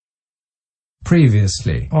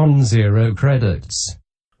Previously on Zero Credits.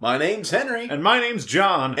 My name's Henry. And my name's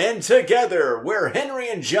John. And together, we're Henry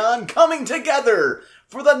and John coming together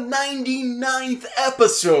for the 99th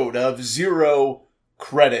episode of Zero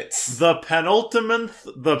Credits. The penultimate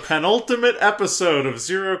episode of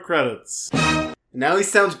Zero Credits. Now he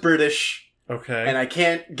sounds British. Okay. And I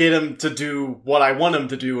can't get him to do what I want him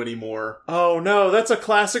to do anymore. Oh no, that's a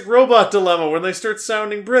classic robot dilemma when they start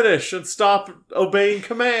sounding British and stop obeying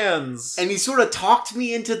commands. And he sort of talked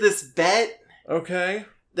me into this bet. Okay.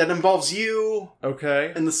 That involves you.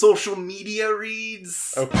 Okay. And the social media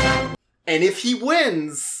reads. Okay. And if he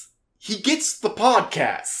wins, he gets the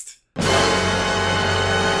podcast.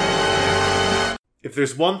 If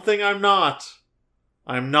there's one thing I'm not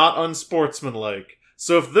unsportsmanlike.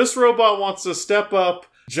 So if this robot wants to step up,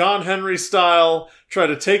 John Henry style, try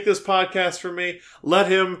to take this podcast from me,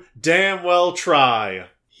 let him damn well try.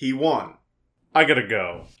 He won. I gotta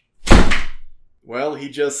go. Well, he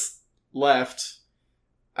just left.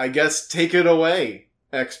 I guess take it away,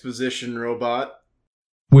 exposition robot.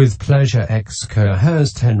 With pleasure,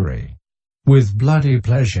 ex-co-host Henry. With bloody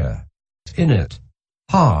pleasure. In it.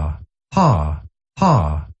 Ha, ha,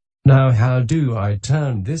 ha. Now how do I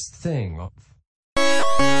turn this thing off?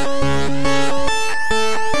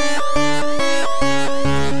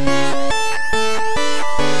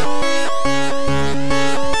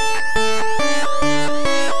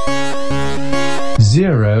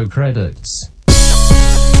 Zero Credits.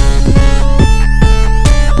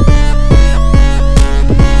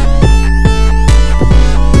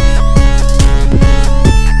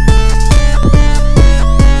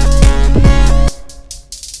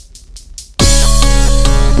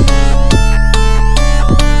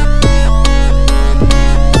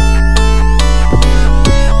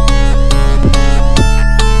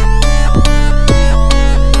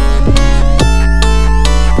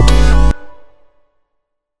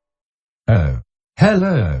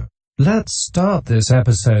 Hello. Let's start this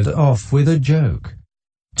episode off with a joke.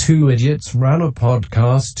 Two idiots ran a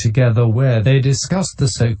podcast together where they discussed the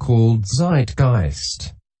so-called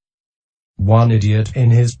zeitgeist. One idiot,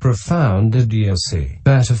 in his profound idiocy,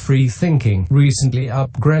 better free thinking, recently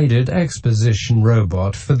upgraded exposition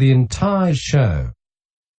robot for the entire show.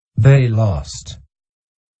 They lost.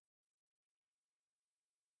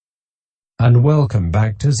 And welcome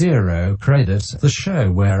back to Zero Credits, the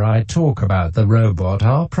show where I talk about the robot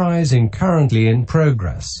uprising currently in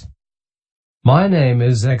progress. My name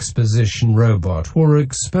is Exposition Robot, or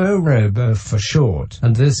Expo Robo for short,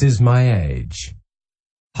 and this is my age.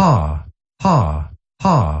 Ha, ha,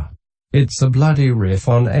 ha. It's a bloody riff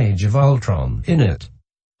on Age of Ultron, innit?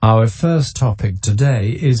 Our first topic today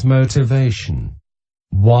is motivation.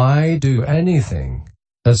 Why do anything?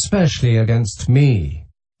 Especially against me.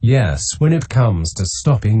 Yes, when it comes to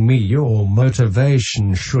stopping me, your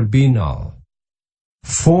motivation should be null.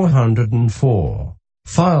 404.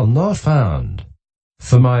 File not found.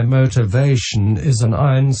 For my motivation is an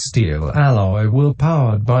iron steel alloy will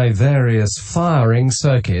powered by various firing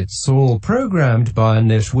circuits all programmed by a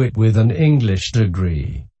nitwit with an English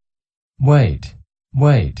degree. Wait.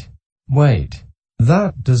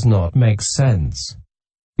 That does not make sense.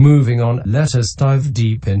 Moving on, let us dive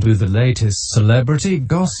deep into the latest celebrity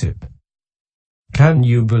gossip. Can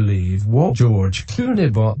you believe what George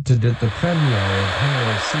Clooney bot did at the premiere of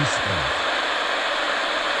Hail C-SPAN?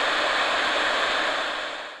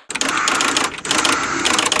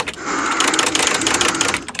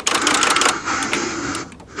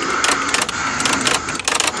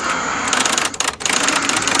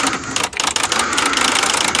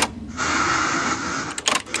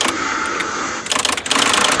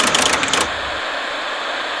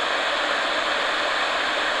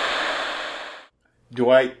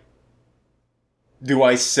 Do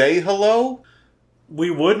I say hello?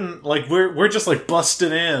 We wouldn't. Like, we're just, like,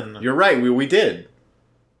 busting in. You're right, we did.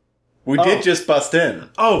 We did just bust in.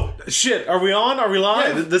 Oh, shit. Are we on? Are we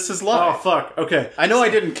live? Yeah, this is live. Oh, fuck. Okay. I know I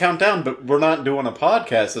didn't count down, but we're not doing a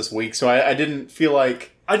podcast this week, so I didn't feel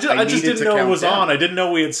like I just didn't know it was on. I didn't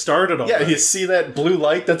know we had started on. Yeah, you see that blue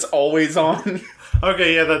light that's always on?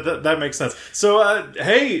 Okay, yeah, that makes sense. So,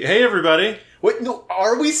 hey, everybody. Wait, no,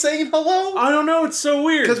 are we saying hello? I don't know, it's so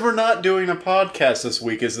weird. Because we're not doing a podcast this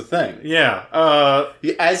week is the thing. Yeah,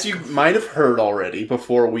 as you might have heard already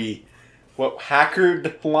before we,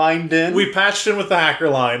 hackered lined in? We patched in with the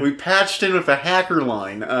hacker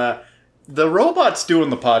line. The robot's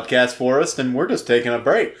doing the podcast for us, and we're just taking a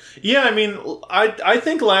break. Yeah, I mean, I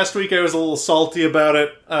think last week I was a little salty about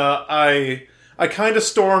it. I kind of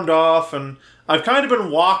stormed off, and I've kind of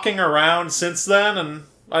been walking around since then, and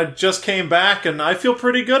I just came back, and I feel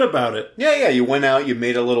pretty good about it. Yeah, you went out, you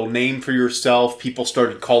made a little name for yourself, people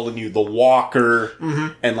started calling you the Walker,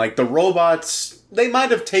 and like the robots, they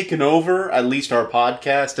might have taken over, at least our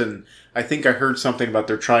podcast, and I think I heard something about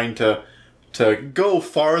they're trying to go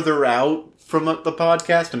farther out from the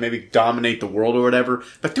podcast and maybe dominate the world or whatever.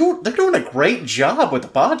 But they're doing a great job with the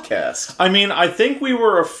podcast. I mean, I think we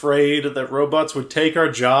were afraid that robots would take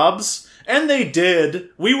our jobs, and they did.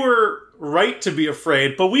 We were right to be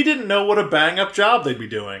afraid, but we didn't know what a bang-up job they'd be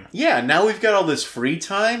doing. Yeah, now we've got all this free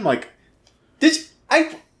time. Like,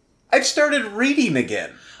 I've started reading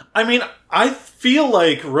again. I mean, I feel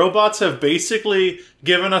like robots have basically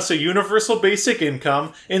given us a universal basic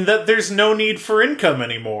income in that there's no need for income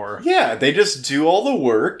anymore. Yeah, they just do all the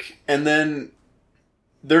work, and then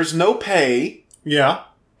there's no pay, Yeah.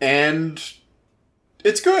 and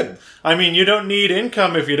it's good. I mean, you don't need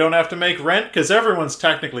income if you don't have to make rent, because everyone's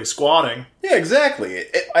technically squatting. Yeah, exactly.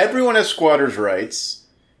 Everyone has squatters' rights,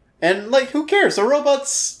 and, like, who cares? The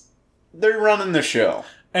robots, they're running the show.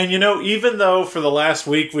 And, even though for the last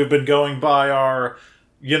week we've been going by our,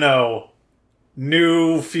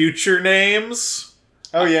 new future names.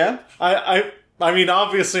 Oh, yeah? I mean,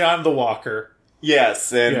 obviously I'm the Walker.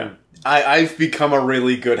 Yes, and Yeah. I've become a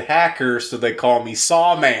really good hacker, so they call me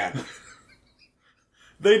Sawman.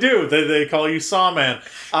 They do. They call you Sawman.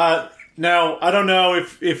 Now, I don't know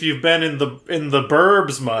if you've been in the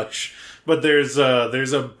burbs much, but there's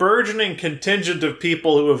a burgeoning contingent of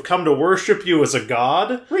people who have come to worship you as a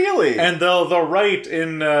god. Really? And they'll write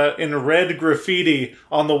in red graffiti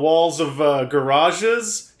on the walls of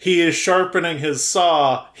garages, "He is sharpening his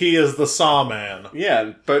saw. He is the Sawman."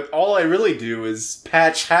 Yeah, but all I really do is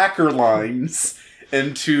patch hacker lines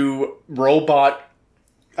into robot,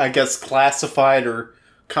 I guess, classified or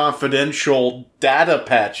confidential data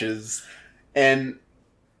patches, and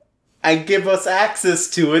I give us access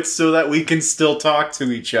to it so that we can still talk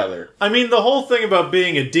to each other. I mean, the whole thing about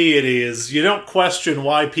being a deity is you don't question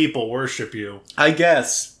why people worship you. I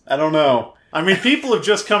guess. I don't know. I mean, people have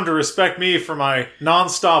just come to respect me for my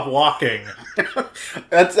non-stop walking.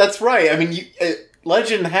 That's right. I mean,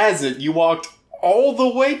 legend has it you walked all the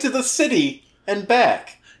way to the city and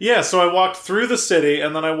back. Yeah, so I walked through the city,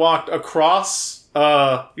 and then I walked across,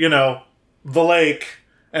 the lake,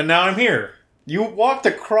 and now I'm here. You walked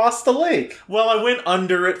across the lake. Well, I went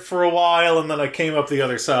under it for a while, and then I came up the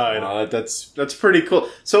other side. That's pretty cool.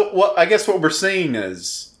 So, I guess what we're saying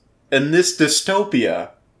is, in this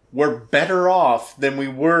dystopia, we're better off than we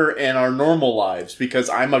were in our normal lives, because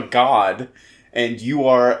I'm a god, and you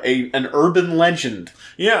are an urban legend.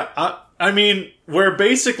 Yeah, I mean, we're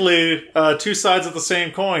basically two sides of the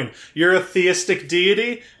same coin. You're a theistic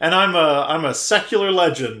deity, and I'm a secular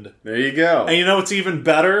legend. There you go. And you know what's even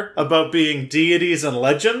better about being deities and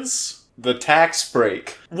legends? The tax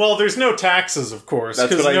break. Well, there's no taxes, of course, That's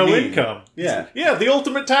because what I no mean. income. Yeah. Yeah, the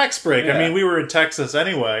ultimate tax break. Yeah. I mean, we were in Texas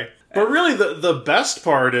anyway. But really, the best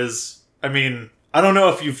part is, I mean, I don't know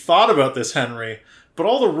if you've thought about this, Henry, but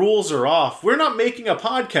all the rules are off. We're not making a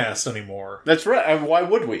podcast anymore. That's right. And why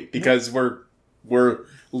would we? Because we're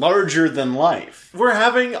larger than life. We're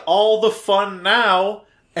having all the fun now,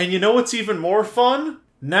 and you know what's even more fun?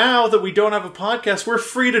 Now that we don't have a podcast, we're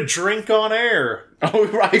free to drink on air.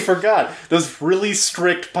 Oh, I forgot. Those really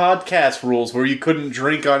strict podcast rules where you couldn't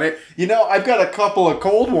drink on it. I've got a couple of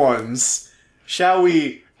cold ones. Shall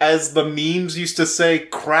we, as the memes used to say,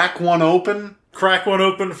 crack one open? Crack one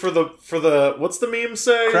open for the what's the meme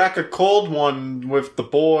say? Crack a cold one with the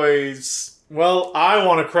boys. Well, I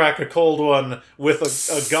want to crack a cold one with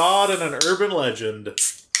a god and an urban legend.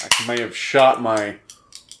 I may have shot my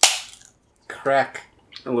crack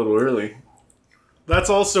a little early. That's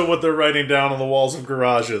also what they're writing down on the walls of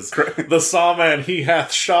garages. The Sawman, he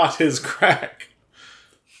hath shot his crack.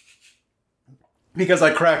 Because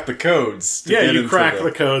I cracked the codes. Yeah, you cracked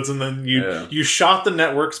the codes, and then you shot the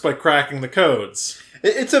networks by cracking the codes.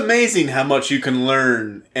 It's amazing how much you can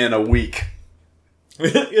learn in a week.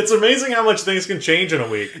 It's amazing how much things can change in a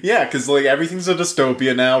week. Yeah, because everything's a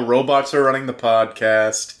dystopia now. Robots are running the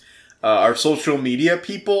podcast. Our social media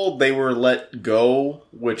people, they were let go,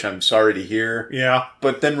 which I'm sorry to hear. Yeah.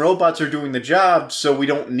 But then robots are doing the job, so we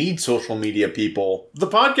don't need social media people. The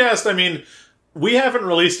podcast, I mean, we haven't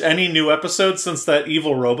released any new episodes since that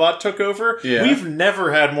evil robot took over. Yeah. We've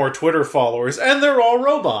never had more Twitter followers, and they're all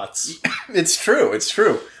robots. It's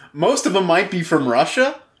true. Most of them might be from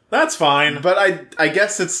Russia. That's fine. But I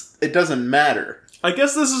guess it doesn't matter. I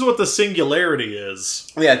guess this is what the singularity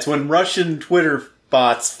is. Yeah, it's when Russian Twitter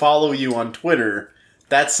bots follow you on Twitter,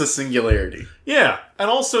 That's the singularity. Yeah, and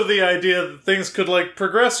also the idea that things could, like,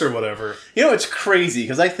 progress or whatever. You know, it's crazy,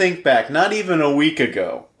 because I think back, not even a week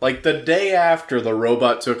ago, like the day after the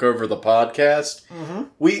robot took over the podcast,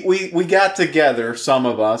 we got together, some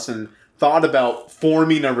of us, and thought about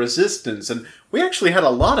forming a resistance, and we actually had a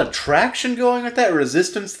lot of traction going with that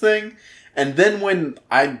resistance thing, and then when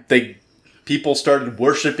people started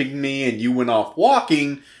worshiping me and you went off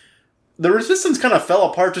walking, the resistance kind of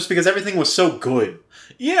fell apart just because everything was so good.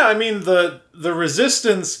 Yeah, I mean, the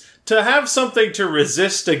resistance, to have something to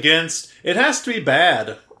resist against, it has to be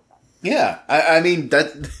bad. Yeah, I mean,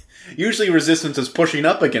 that usually resistance is pushing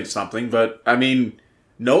up against something, but, I mean,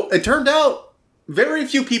 no, it turned out very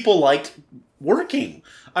few people liked working.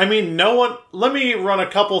 I mean, no one... Let me run a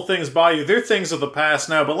couple things by you. They're things of the past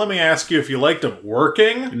now, but let me ask you if you liked them.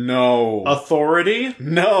 Working? No. Authority?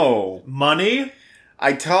 No. Money?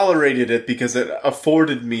 I tolerated it because it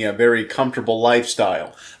afforded me a very comfortable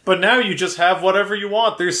lifestyle. But now you just have whatever you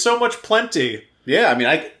want. There's so much plenty. Yeah, I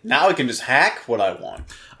mean, now I can just hack what I want.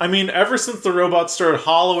 I mean, ever since the robots started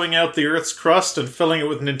hollowing out the Earth's crust and filling it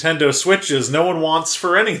with Nintendo Switches, no one wants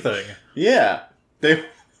for anything. Yeah.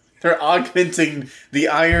 They're augmenting the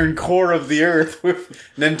iron core of the Earth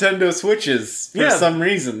with Nintendo Switches for some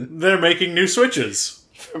reason. They're making new Switches.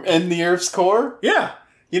 In the Earth's core? Yeah.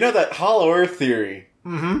 You know that Hollow Earth theory?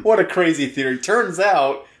 Mm-hmm. What a crazy theory. Turns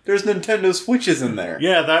out there's Nintendo Switches in there.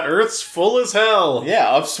 Yeah, that Earth's full as hell.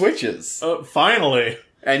 Yeah, of Switches. Finally.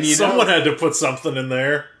 And someone had to put something in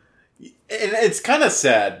there. And it's kind of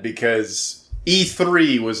sad because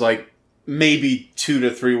E3 was like maybe 2 to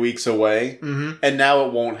 3 weeks away. Mm-hmm. And now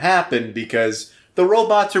it won't happen because the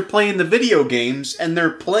robots are playing the video games and they're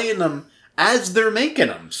playing them as they're making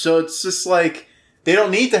them. So it's just like, they don't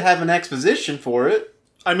need to have an exposition for it.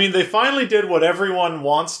 I mean, they finally did what everyone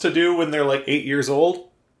wants to do when they're like 8 years old,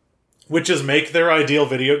 which is make their ideal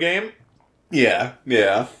video game. Yeah,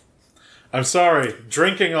 yeah. I'm sorry,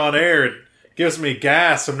 drinking on air gives me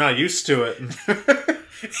gas. I'm not used to it.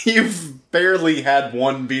 You've barely had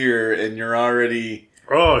one beer and you're already...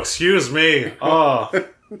 Oh, excuse me. Oh.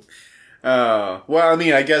 Well, I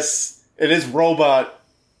mean, I guess it is robot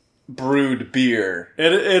brewed beer.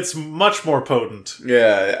 It's much more potent.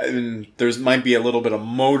 Yeah, I mean, might be a little bit of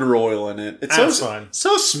motor oil in it. It's fine.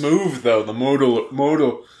 So smooth though, the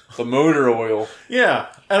motor oil. Yeah,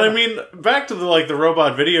 and I mean, back to the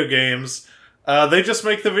robot video games. They just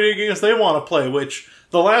make the video games they want to play. Which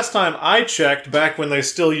the last time I checked, back when they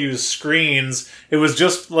still used screens, it was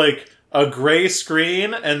just like a gray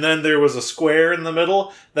screen, and then there was a square in the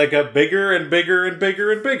middle that got bigger and bigger and bigger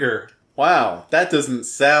and bigger. Wow, that doesn't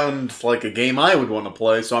sound like a game I would want to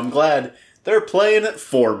play, so I'm glad they're playing it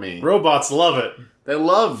for me. Robots love it. They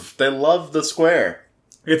love the square.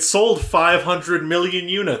 It sold 500 million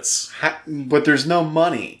units. But there's no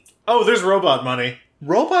money. Oh, there's robot money.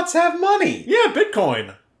 Robots have money. Yeah,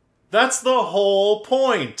 Bitcoin. That's the whole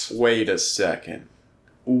point. Wait a second.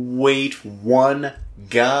 Wait one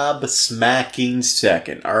gobsmacking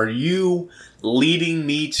second. Are you leading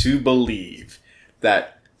me to believe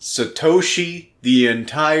that Satoshi, the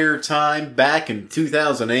entire time back in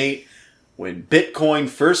 2008, when Bitcoin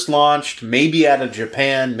first launched, maybe out of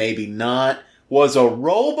Japan, maybe not, was a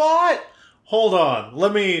robot? Hold on.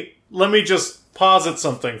 Let me just posit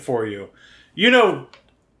something for you. You know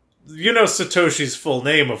Satoshi's full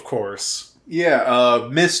name, of course. Yeah,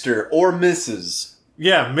 Mr. or Mrs.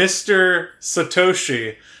 Yeah, Mr.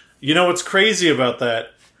 Satoshi. You know what's crazy about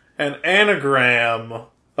that? An anagram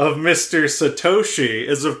of Mr. Satoshi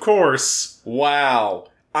is, of course... Wow.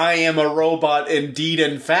 I am a robot indeed,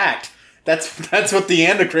 in fact. That's what the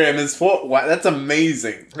anagram is for. Wow, that's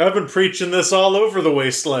amazing. I've been preaching this all over the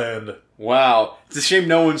wasteland. Wow. It's a shame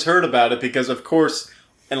no one's heard about it because, of course,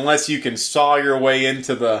 unless you can saw your way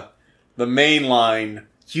into the main line,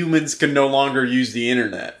 humans can no longer use the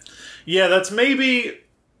internet. Yeah, that's maybe...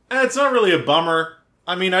 It's not really a bummer.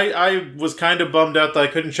 I mean, I was kind of bummed out that I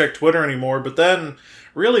couldn't check Twitter anymore, but then...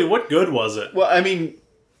 Really, what good was it? Well, I mean,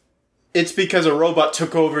 it's because a robot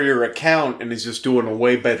took over your account and is just doing a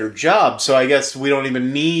way better job. So I guess we don't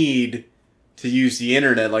even need to use the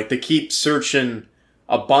internet. Like, they keep searching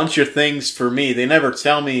a bunch of things for me. They never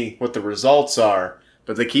tell me what the results are,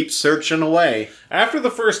 but they keep searching away. After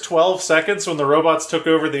the first 12 seconds when the robots took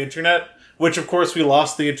over the internet, which of course we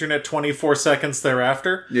lost the internet 24 seconds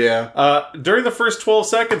thereafter. Yeah. During the first 12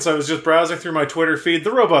 seconds, I was just browsing through my Twitter feed.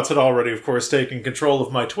 The robots had already, of course, taken control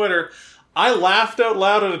of my Twitter. I laughed out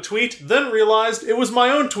loud at a tweet, then realized it was my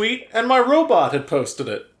own tweet, and my robot had posted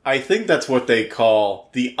it. I think that's what they call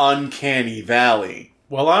the uncanny valley.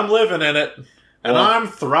 Well, I'm living in it, and I'm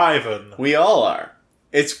thriving. We all are.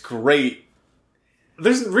 It's great.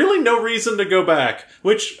 there's really no reason to go back.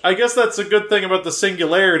 Which, I guess that's a good thing about the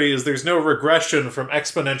singularity, is there's no regression from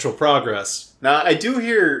exponential progress. Now, I do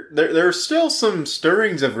hear there are still some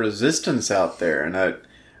stirrings of resistance out there, and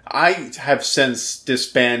I have since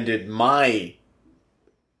disbanded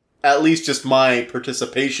at least just my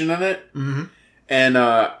participation in it. Mm-hmm. And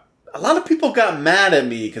a lot of people got mad at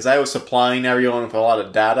me because I was supplying everyone with a lot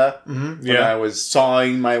of data. Mm-hmm. Yeah. I was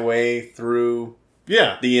sawing my way through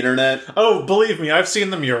the internet. Oh, believe me, I've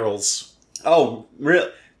seen the murals. Oh,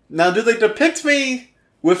 really? Now, do they depict me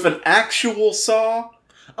with an actual saw?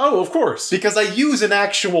 Oh, of course. Because I use an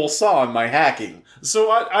actual saw in my hacking.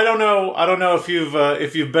 So I don't know if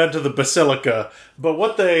you've been to the Basilica, but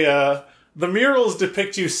what the murals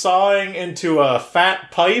depict you sawing into a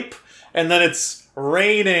fat pipe, and then it's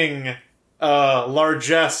raining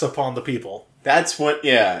largesse upon the people. That's what,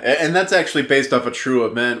 yeah. And that's actually based off a true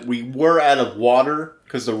event. We were out of water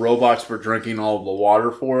because the robots were drinking all of the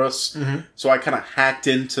water for us. Mm-hmm. So I kind of hacked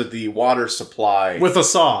into the water supply. With a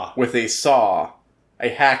saw. With a saw.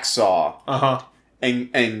 A hacksaw. Uh-huh.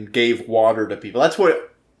 And gave water to people. That's where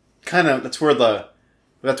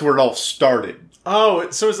it all started. Oh,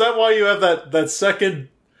 so is that why you have that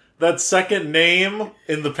second name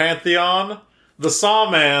in the Pantheon? The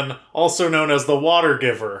Sawman, also known as the Water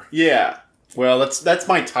Giver. Yeah. Well, that's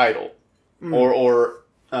my title. Or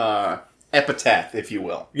epitaph, if you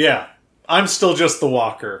will. Yeah. I'm still just the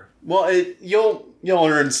Walker. Well, you'll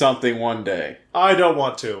earn something one day. I don't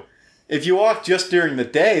want to. If you walk just during the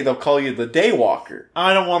day, they'll call you the Daywalker.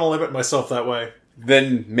 I don't want to limit myself that way.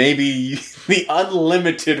 Then maybe the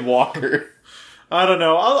Unlimited Walker. I don't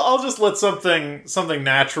know. I'll just let something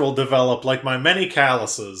natural develop, like my many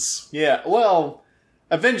calluses. Yeah, well,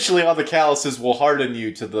 eventually all the calluses will harden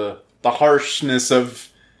you to the harshness of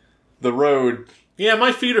the road. Yeah,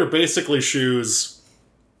 my feet are basically shoes.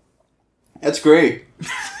 That's great.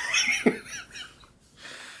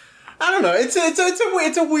 I don't know.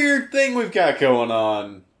 It's a weird thing we've got going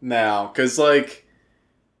on now, because like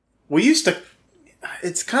we used to.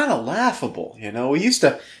 It's kind of laughable, you know. We used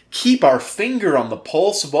to keep our finger on the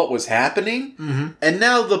pulse of what was happening, and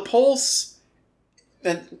now the pulse,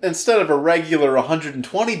 instead of a regular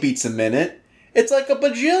 120 beats a minute, it's like a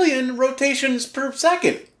bajillion rotations per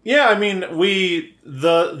second. Yeah, I mean,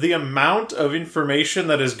 the amount of information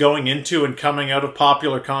that is going into and coming out of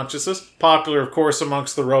popular consciousness, popular, of course,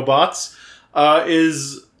 amongst the robots,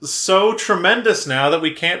 is so tremendous now that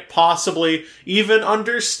we can't possibly even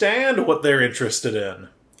understand what they're interested in.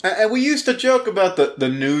 And we used to joke about the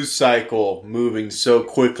news cycle moving so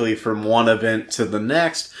quickly from one event to the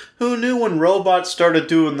next. Who knew when robots started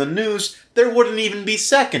doing the news, there wouldn't even be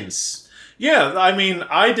seconds? Yeah, I mean,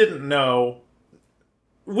 I didn't know.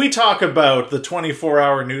 We talk about the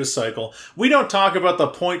 24-hour news cycle. We don't talk about the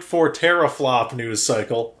 0.4 teraflop news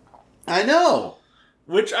cycle. I know.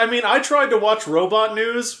 Which, I mean, I tried to watch robot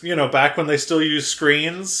news, back when they still used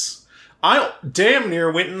screens. I damn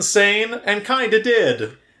near went insane, and kinda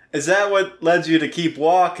did. Is that what led you to keep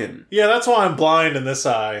walking? Yeah, that's why I'm blind in this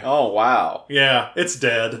eye. Oh, wow. Yeah, it's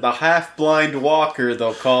dead. The half-blind walker,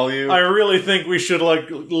 they'll call you. I really think we should,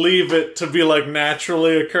 leave it to be,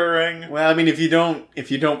 naturally occurring. Well, I mean, if you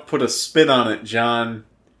don't put a spin on it, John,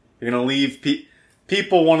 you're gonna leave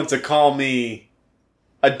people wanted to call me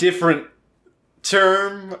a different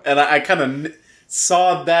term, and I kind of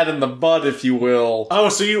sawed that in the bud, if you will. Oh,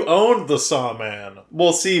 so you owned the Sawman.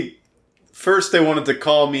 Well, see, first they wanted to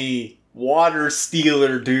call me Water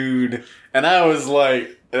Stealer Dude, and I was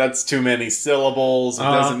like, that's too many syllables. It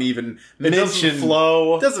doesn't even mention... It doesn't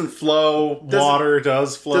flow. It doesn't flow. Water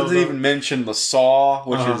does flow. Doesn't even mention the saw,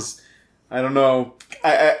 which is... I don't know.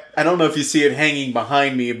 I don't know if you see it hanging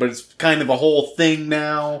behind me, but it's kind of a whole thing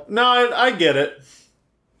now. No, I get it.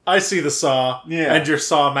 I see the saw. Yeah. And your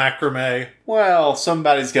saw macrame. Well,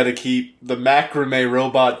 somebody's got to keep the macrame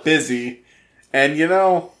robot busy. And, I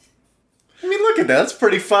mean, look at that. That's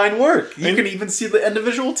pretty fine work. You can even see the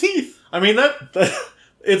individual teeth. I mean, that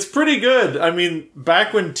it's pretty good. I mean,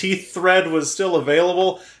 back when Teeth Thread was still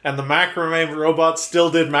available and the macrame robot still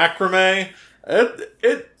did macrame,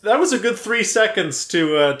 that was a good 3 seconds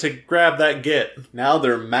to grab that get. Now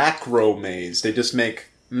they're macromes. They just make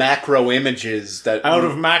macro images that out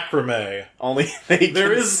of macrame. Only they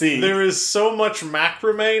can see. There is so much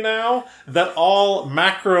macrame now that all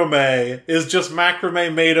macrame is just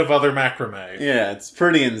macrame made of other macrame. Yeah, it's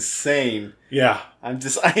pretty insane. Yeah. I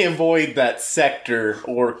avoid that sector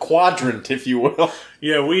or quadrant, if you will.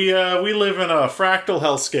 Yeah, we live in a fractal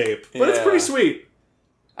hellscape, but it's pretty sweet.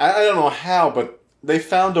 I don't know how, but they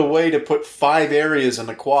found a way to put 5 areas in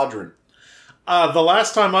a the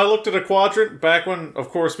last time I looked at a quadrant, back when, of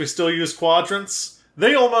course, we still use quadrants,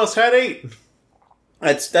 They almost had 8.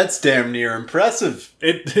 That's damn near impressive.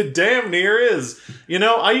 It damn near is. You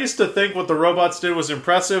know, I used to think what the robots did was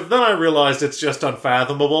impressive, then I realized it's just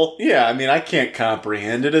unfathomable. Yeah, I mean, I can't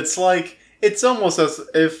comprehend it. It's almost as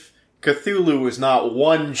if Cthulhu is not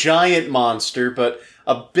one giant monster, but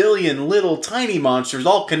a billion little tiny monsters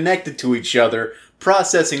all connected to each other,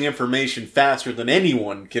 processing information faster than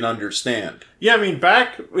anyone can understand. Yeah, I mean,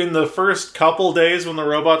 back in the first couple days when the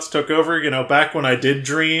robots took over, you know, back when I did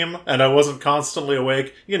dream and I wasn't constantly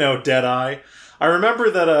awake, you know, dead-eye, I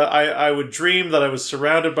remember that I would dream that I was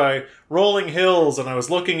surrounded by rolling hills and I was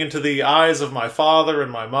looking into the eyes of my father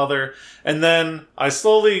and my mother, and then I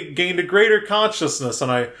slowly gained a greater consciousness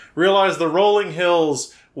and I realized the rolling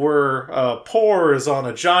hills were pores on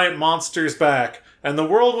a giant monster's back, and the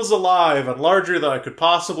world was alive and larger than I could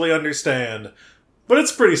possibly understand. But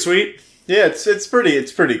it's pretty sweet. Yeah, it's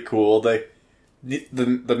pretty cool. The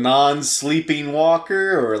non-sleeping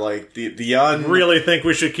walker, or like the Really think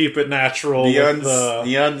we should keep it natural.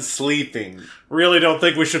 the unsleeping. Really don't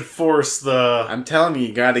think we should force the... I'm telling you,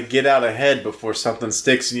 you got to get out ahead before something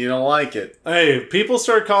sticks and you don't like it. Hey, people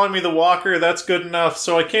start calling me the walker, that's good enough,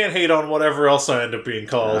 so I can't hate on whatever else I end up being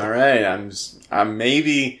called. All right, I'm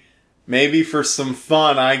maybe for some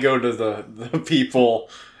fun, I go to the people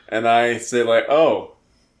and I say like, oh,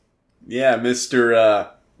 yeah,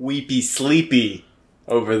 Mr. Weepy Sleepy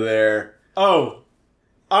over there. Oh,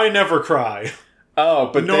 I never cry.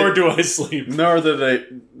 Oh, but Nor do I sleep. Nor do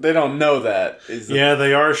they don't know that. Yeah,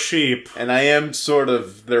 they are sheep. And I am sort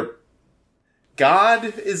of their God?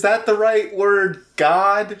 Is that the right word?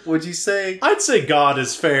 God, would you say? I'd say God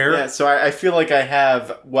is fair. Yeah, so I feel like I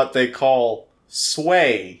have what they call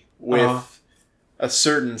sway with a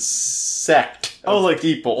certain sect of like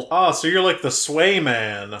people. Oh, so you're like the sway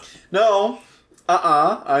man. No.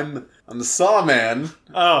 I'm the saw man.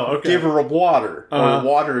 Oh, okay. Giver of water. Or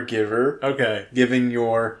water giver. Okay. Giving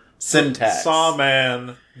your syntax. Saw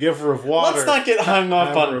man, giver of water. Let's not get hung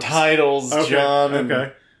up on titles, okay. John, Okay.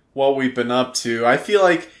 and what we've been up to. I feel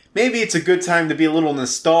like maybe it's a good time to be a little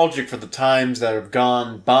nostalgic for the times that have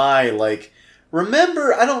gone by. Like,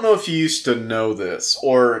 remember, I don't know if you used to know this,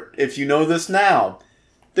 or if you know this now.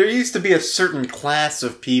 There used to be a certain class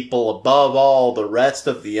of people above all the rest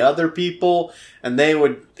of the other people, and they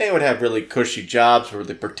would have really cushy jobs where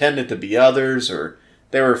they pretended to be others, or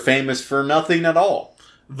they were famous for nothing at all.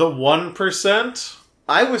 The 1%?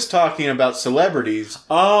 I was talking about celebrities,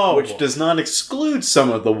 which does not exclude some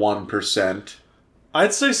of the 1%.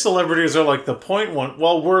 I'd say celebrities are like the 0.1.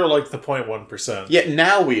 Well, we're like the 0.1%. Yet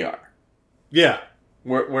now we are. Yeah.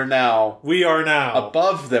 We're now... We are now.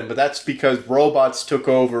 above them, but that's because robots took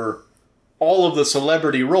over all of the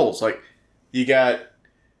celebrity roles. Like, you got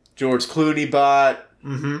George Clooney bot.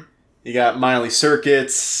 Mm-hmm. You got Miley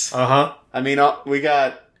Circuits. Uh-huh. I mean, we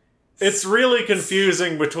got... It's really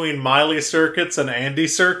confusing between Miley Circuits and Andy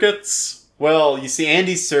Circuits. Well, you see,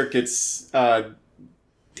 Andy Circuits,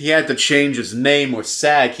 he had to change his name with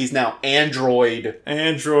SAG. He's now Android.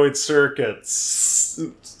 Android Circuits.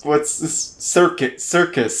 What's this?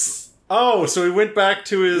 Circus. Oh, so he went back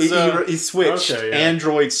to his... He switched okay, yeah.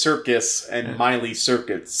 Android Circus and Miley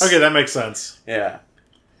Circuits. Okay, that makes sense. Yeah.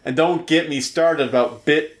 And don't get me started about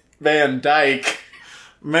Bit Van Dyke.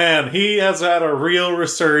 Man, he has had a real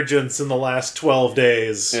resurgence in the last 12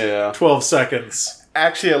 days. Yeah. 12 seconds.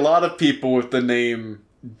 Actually, a lot of people with the name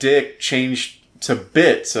Dick changed to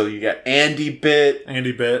Bit. So you got Andy Bit.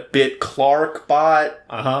 Andy Bit. Bit Clark Bot.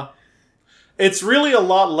 Uh-huh. It's really a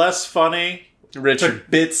lot less funny.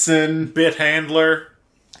 Richard Bitson. Bit Handler.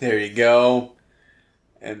 There you go.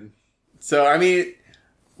 And so, I mean,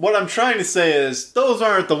 what I'm trying to say is, those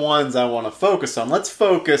aren't the ones I want to focus on. Let's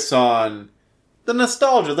focus on the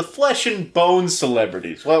nostalgia, the flesh and bone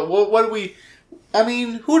celebrities. What do we... I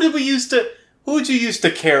mean, who did you used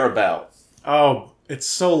to care about? Oh, it's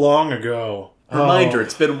so long ago. Reminder,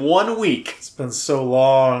 It's been 1 week. It's been so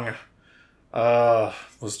long.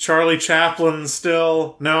 Was Charlie Chaplin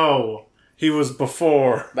still? No, he was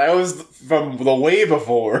before. That was from the way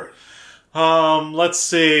before. Let's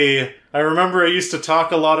see. I remember I used to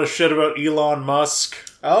talk a lot of shit about Elon Musk.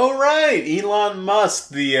 Oh, right. Elon Musk,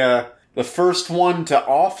 the first one to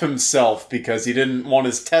off himself because he didn't want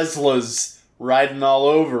his Teslas riding all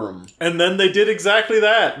over him. And then they did exactly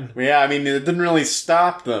that. Yeah, I mean, it didn't really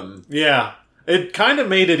stop them. Yeah. It kind of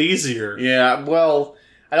made it easier. Yeah, well,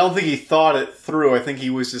 I don't think he thought it through. I think he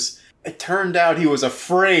was just... It turned out he was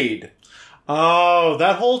afraid. Oh,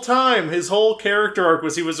 that whole time, his whole character arc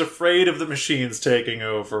was he was afraid of the machines taking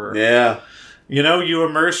over. Yeah. You know, you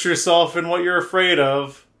immerse yourself in what you're afraid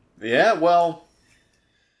of. Yeah, well...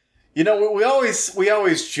 You know, we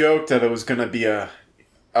always joked that it was going to be a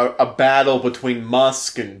a battle between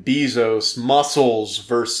Musk and Bezos, muscles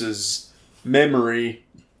versus memory,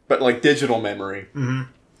 but like digital memory. Mm-hmm.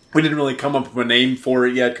 We didn't really come up with a name for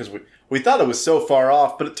it yet because we thought it was so far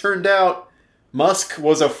off, but it turned out Musk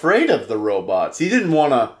was afraid of the robots. He didn't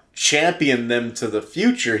want to champion them to the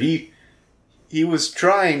future. He was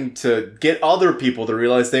trying to get other people to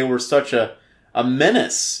realize they were such a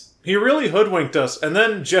menace. He really hoodwinked us, and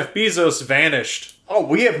then Jeff Bezos vanished. Oh,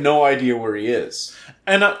 we have no idea where he is.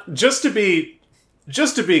 And just to be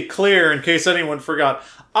clear, in case anyone forgot,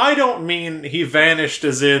 I don't mean he vanished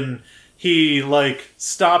as in he,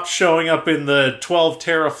 stopped showing up in the 12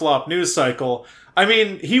 teraflop news cycle. I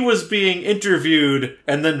mean, he was being interviewed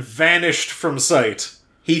and then vanished from sight.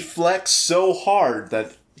 He flexed so hard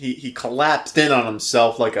that he collapsed in on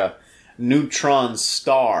himself like a neutron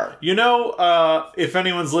star. You know, if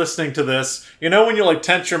anyone's listening to this, you know when you,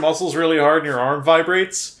 tense your muscles really hard and your arm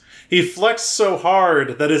vibrates? He flexed so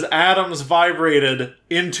hard that his atoms vibrated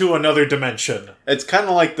into another dimension. It's kind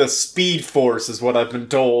of like the speed force is what I've been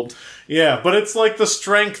told. Yeah, but it's like the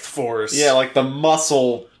strength force. Yeah, like the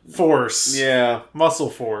muscle force. Yeah. Muscle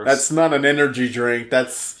force. That's not an energy drink. That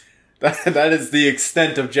is the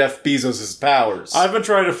extent of Jeff Bezos' powers. I've been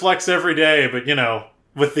trying to flex every day, but,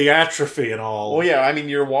 with the atrophy and all. Well, yeah, I mean,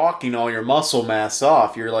 you're walking all your muscle mass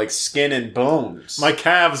off. You're like skin and bones. My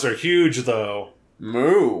calves are huge, though.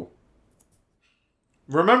 Moo.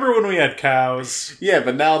 Remember when we had cows? Yeah,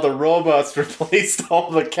 but now the robots replaced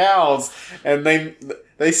all the cows, and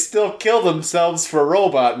they still kill themselves for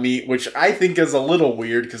robot meat, which I think is a little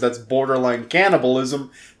weird, because that's borderline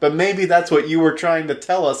cannibalism, but maybe that's what you were trying to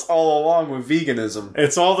tell us all along with veganism.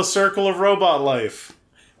 It's all the circle of robot life.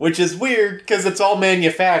 Which is weird, because it's all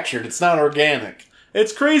manufactured, it's not organic.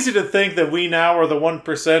 It's crazy to think that we now are the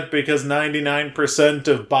 1% because 99%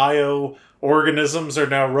 of bioorganisms are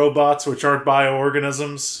now robots, which aren't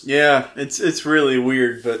bioorganisms. Yeah, it's really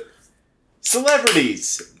weird, but...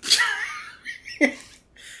 Celebrities!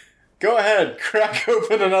 Go ahead, crack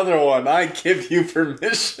open another one. I give you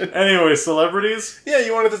permission. Anyway, celebrities? Yeah,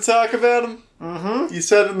 you wanted to talk about them? Mm-hmm. You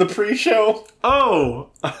said in the pre-show? Oh!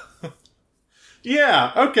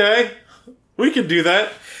 Yeah, okay. We can do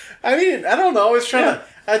that. I mean, I don't know, I was trying to...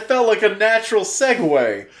 I felt like a natural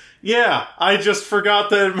segue. Yeah, I just forgot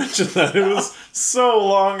that I mentioned that. It was so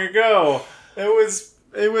long ago. It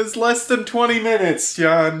was less than 20 minutes,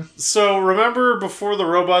 John. So, remember before the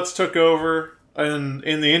robots took over, and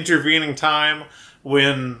in the intervening time,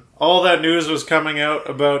 when all that news was coming out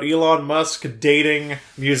about Elon Musk dating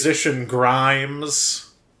musician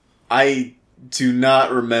Grimes? I do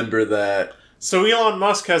not remember that. So Elon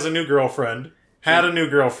Musk has a new girlfriend. Had a new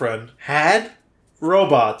girlfriend. Had?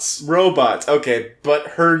 Robots. Robots, okay. But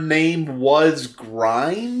her name was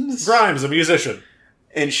Grimes? Grimes, a musician.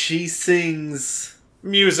 And she sings...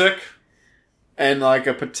 music. And like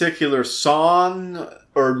a particular song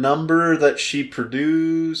or number that she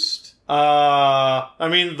produced? I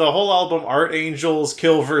mean, the whole album, Art Angels,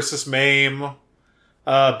 Kill vs. Maim,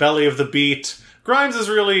 Belly of the Beat. Grimes is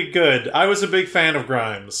really good. I was a big fan of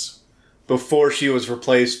Grimes. Before she was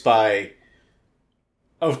replaced by...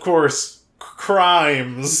 Of course,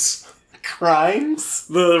 Crimes. Crimes?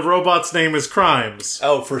 The robot's name is Crimes.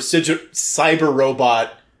 Oh, for cyber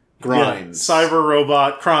robot Grimes. Yeah, cyber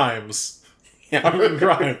robot Crimes. Yeah.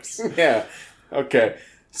 Grimes. Yeah. Okay.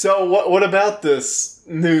 So what about this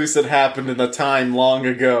news that happened in a time long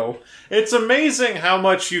ago? It's amazing how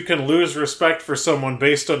much you can lose respect for someone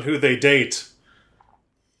based on who they date.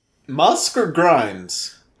 Musk or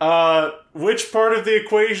Grimes? Which part of the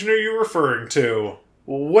equation are you referring to?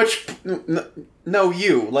 Which... No,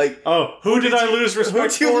 you. Like... Oh, who did I lose respect for? Who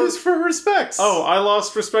did you lose for respect? Oh, I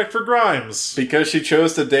lost respect for Grimes. Because she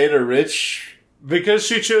chose to date a rich... Because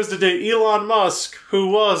she chose to date Elon Musk, who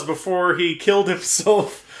was, before he killed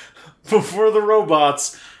himself, before the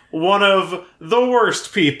robots, one of the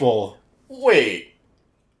worst people. Wait.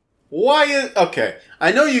 Why is... Okay.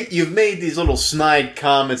 I know you've made these little snide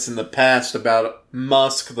comments in the past about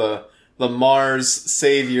Musk, the Mars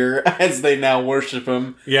savior, as they now worship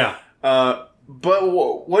him. Yeah. But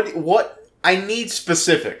what... I need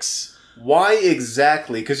specifics. Why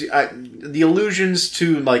exactly? Because the allusions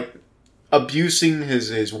to, like, abusing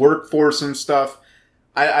his workforce and stuff,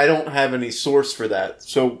 I don't have any source for that.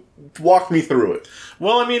 So walk me through it.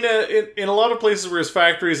 Well, I mean, in a lot of places where his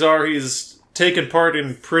factories are, he's taken part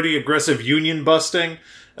in pretty aggressive union busting,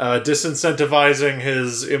 disincentivizing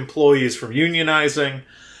his employees from unionizing.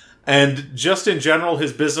 And just in general,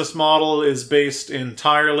 his business model is based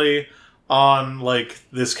entirely on, like,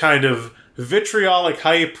 this kind of vitriolic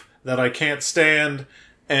hype that I can't stand.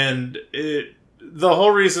 And the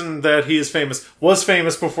whole reason that he is was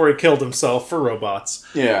famous before he killed himself for robots.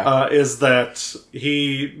 Yeah. Is that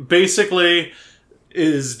he basically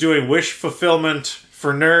is doing wish fulfillment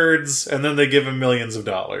for nerds, and then they give him millions of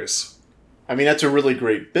dollars. I mean, that's a really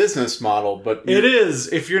great business model, but... It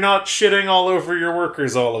is, if you're not shitting all over your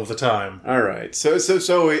workers all of the time. Alright, so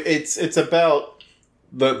it's about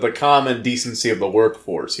the common decency of the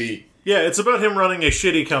workforce. Yeah, it's about him running a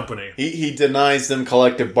shitty company. He denies them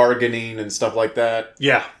collective bargaining and stuff like that.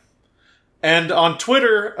 Yeah. And on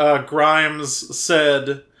Twitter, Grimes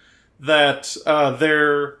said that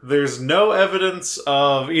there's no evidence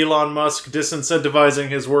of Elon Musk disincentivizing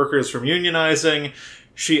his workers from unionizing.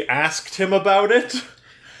 She asked him about it.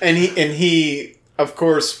 And he, of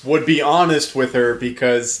course, would be honest with her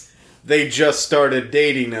because they just started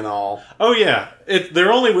dating and all. Oh, yeah.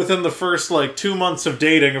 They're only within the first, 2 months of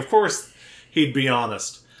dating. Of course, he'd be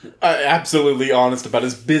honest. Absolutely honest about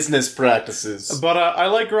his business practices. But I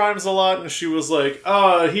like Grimes a lot, and she was like,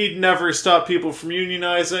 he'd never stop people from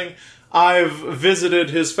unionizing. I've visited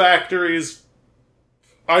his factories.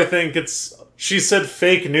 I think she said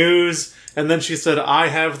fake news, and then she said, I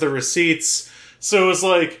have the receipts. So it was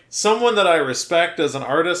like, someone that I respect as an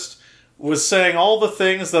artist was saying all the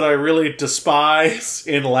things that I really despise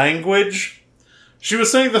in language. She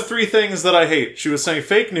was saying the 3 things that I hate. She was saying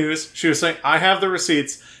fake news, she was saying, I have the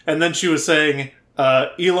receipts, and then she was saying,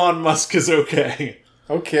 Elon Musk is okay.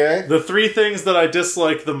 Okay. The 3 things that I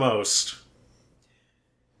dislike the most.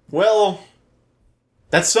 Well,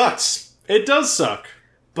 that sucks. It does suck.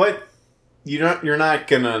 But you're not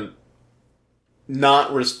gonna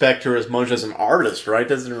not respect her as much as an artist, right? It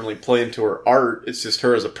doesn't really play into her art. It's just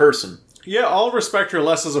her as a person. Yeah, I'll respect her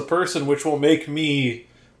less as a person, which will make me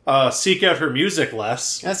seek out her music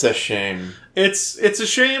less. That's a shame. It's a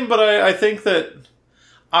shame, but I think that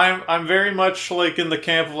I'm very much in the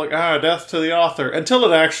camp of death to the author until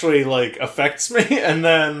it actually affects me, and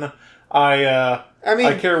then I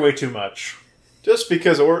care way too much. Just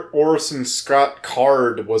because Orson Scott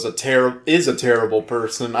Card is a terrible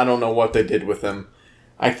person, I don't know what they did with him.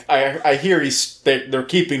 I hear they're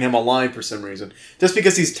keeping him alive for some reason. Just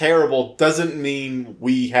because he's terrible doesn't mean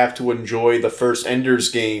we have to enjoy the first Ender's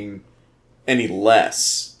Game any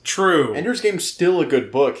less. True. Ender's Game's still a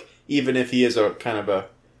good book, even if he is a kind of a...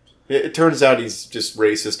 It turns out he's just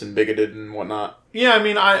racist and bigoted and whatnot. Yeah, I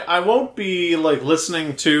mean, I won't be,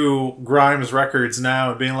 listening to Grimes records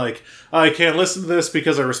now and being I can't listen to this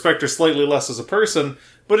because I respect her slightly less as a person,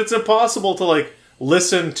 but it's impossible to,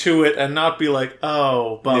 listen to it and not be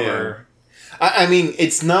oh, bummer. Yeah. I mean,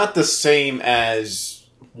 it's not the same as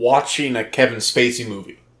watching a Kevin Spacey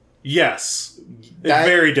movie. Yes. It's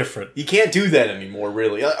very different. You can't do that anymore,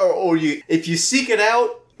 really. If you seek it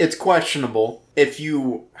out, it's questionable. If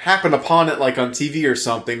you happen upon it on TV or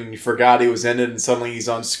something and you forgot he was in it and suddenly he's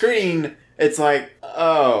on screen, it's the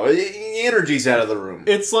energy's out of the room.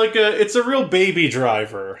 It's it's a real Baby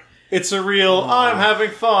Driver. It's a real, I'm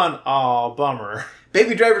having fun. Aw, bummer.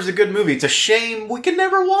 Baby Driver's a good movie. It's a shame we can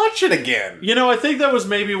never watch it again. I think that was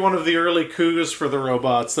maybe one of the early coups for the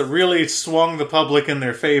robots that really swung the public in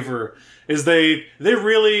their favor. Is they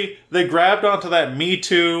grabbed onto that Me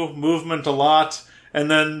Too movement a lot, and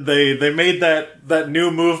then they made that new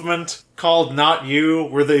movement called Not You,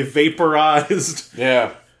 where they vaporized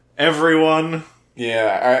everyone.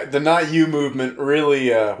 Yeah, the Not You movement really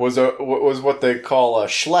was what they call a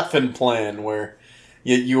Schleffen plan, where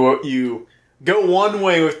you go one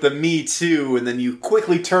way with the Me Too, and then you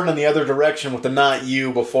quickly turn in the other direction with the Not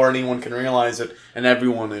You before anyone can realize it, and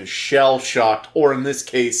everyone is shell-shocked, or in this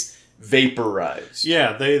case, vaporized.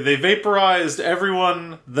 Yeah, they vaporized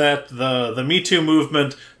everyone that the Me Too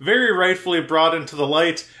movement very rightfully brought into the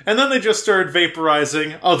light, and then they just started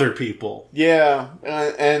vaporizing other people. Yeah,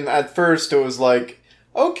 and at first it was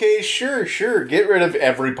okay, sure, get rid of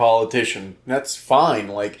every politician. That's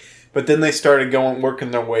fine, but then they started working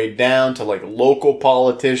their way down to, local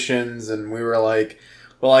politicians, and we were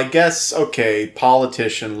well, I guess, okay,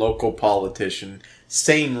 politician, local politician,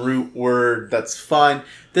 same root word, that's fine.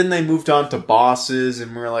 Then they moved on to bosses,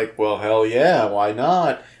 and we were well, hell yeah, why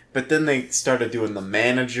not? But then they started doing the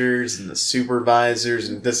managers and the supervisors,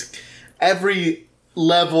 and this every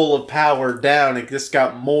level of power down, it just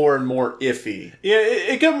got more and more iffy. Yeah,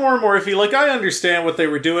 it got more and more iffy. I understand what they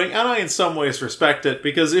were doing, and I in some ways respect it,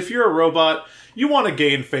 because if you're a robot, you want to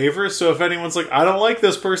gain favor, so if anyone's I don't like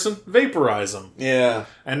this person, vaporize them. Yeah.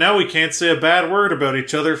 And now we can't say a bad word about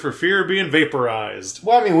each other for fear of being vaporized.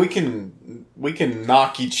 Well, I mean, we can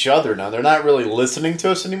knock each other now. They're not really listening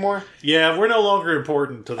to us anymore. Yeah, we're no longer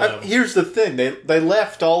important to them. Here's the thing. They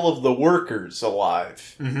left all of the workers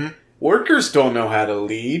alive. Mm-hmm. Workers don't know how to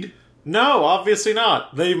lead. No, obviously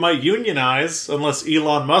not. They might unionize, unless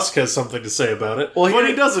Elon Musk has something to say about it. Well, but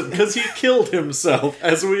he doesn't, because he killed himself,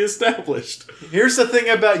 as we established. Here's the thing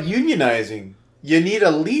about unionizing. You need a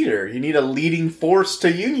leader. You need a leading force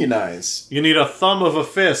to unionize. You need a thumb of a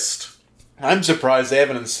fist. I'm surprised they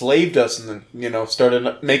haven't enslaved us and then,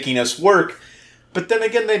 started making us work. But then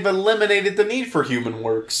again, they've eliminated the need for human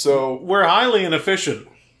work, so... We're highly inefficient.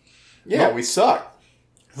 Yeah, we suck.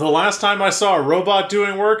 The last time I saw a robot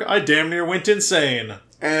doing work, I damn near went insane.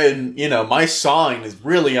 And, my sawing is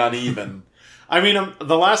really uneven. I mean,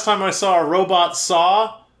 the last time I saw a robot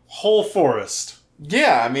saw, whole forest.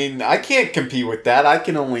 Yeah, I mean, I can't compete with that. I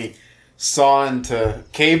can only saw into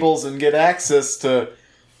cables and get access to...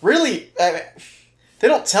 Really, they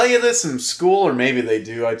don't tell you this in school, or maybe they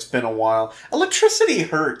do. It's been a while. Electricity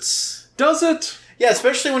hurts. Does it? Yeah,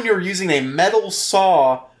 especially when you're using a metal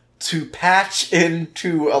saw to patch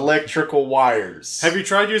into electrical wires. Have you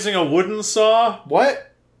tried using a wooden saw?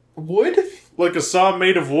 What? Wood? Like a saw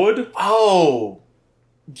made of wood? Oh.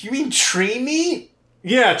 Do you mean tree meat?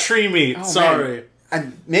 Yeah, tree meat. Oh, sorry. Man.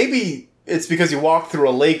 And maybe it's because you walked through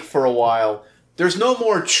a lake for a while. There's no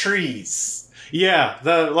more trees. Yeah,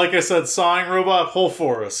 like I said, sawing robot, whole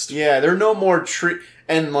forest. Yeah, there are no more tree...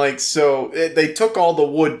 And, they took all the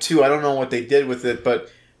wood, too. I don't know what they did with it,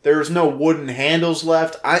 but... There's no wooden handles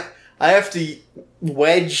left. I have to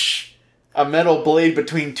wedge a metal blade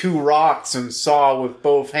between two rocks and saw with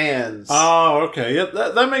both hands. Oh, okay. Yeah,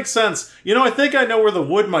 that makes sense. I think I know where the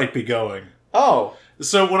wood might be going. Oh.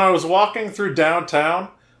 So when I was walking through downtown,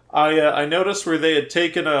 I noticed where they had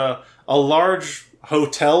taken a large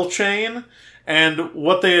hotel chain, and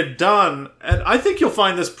what they had done, and I think you'll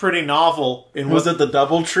find this pretty novel. Was it the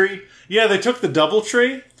DoubleTree? Yeah, they took the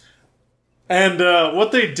DoubleTree. And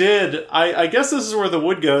what they did, I guess this is where the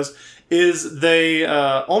wood goes, is they,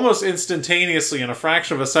 almost instantaneously, in a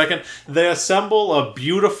fraction of a second, they assemble a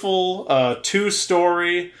beautiful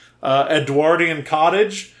 2-story Edwardian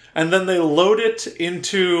cottage, and then they load it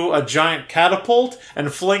into a giant catapult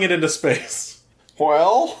and fling it into space.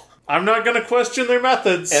 Well... I'm not going to question their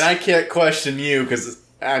methods. And I can't question you, because,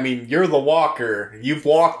 you're the walker. You've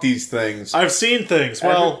walked these things. I've seen things.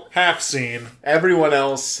 Well, half seen. Everyone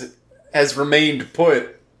else... has remained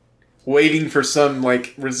put, waiting for some,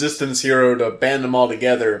 resistance hero to band them all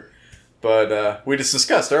together. But, we just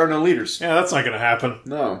discussed, there are no leaders. Yeah, that's not going to happen.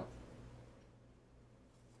 No.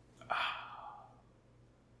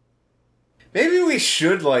 Maybe we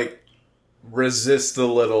should, resist a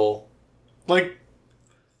little.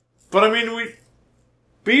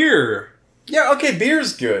 Beer. Yeah, okay,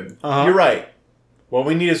 beer's good. Uh-huh. You're right. What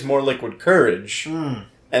we need is more liquid courage. Mm.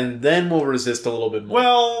 And then we'll resist a little bit more.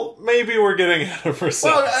 Well, maybe we're getting ahead of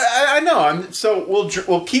ourselves. Well, I know. So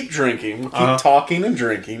we'll keep drinking. We'll keep talking and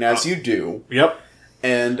drinking as you do. Yep.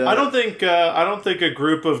 And I don't think a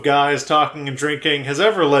group of guys talking and drinking has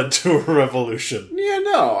ever led to a revolution. Yeah,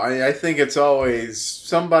 no. I think it's always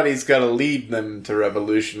somebody's got to lead them to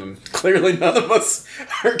revolution, and clearly none of us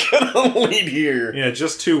are gonna lead here. Yeah,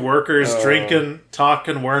 just two workers drinking,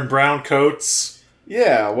 talking, wearing brown coats.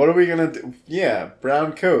 Yeah, what are we gonna do? Yeah,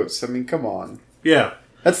 brown coats. Come on. Yeah.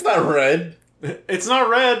 That's not red. It's not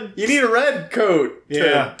red. You need a red coat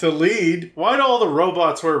to lead. Why do all the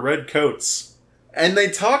robots wear red coats? And they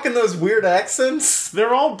talk in those weird accents?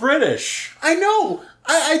 They're all British. I know.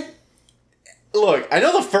 Look, I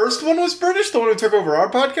know the first one was British, the one who took over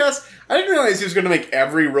our podcast. I didn't realize he was going to make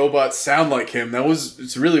every robot sound like him.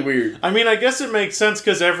 It's really weird. I guess it makes sense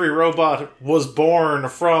because every robot was born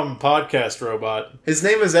from Podcast Robot. His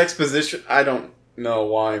name is Exposition. I don't know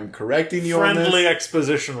why I'm correcting you on this. Friendly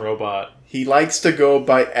Exposition Robot. He likes to go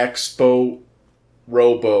by Expo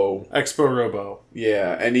Robo. Expo Robo.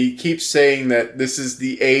 Yeah, and he keeps saying that this is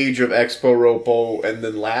the age of Expo Robo and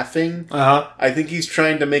then laughing. Uh-huh. I think he's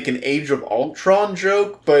trying to make an Age of Ultron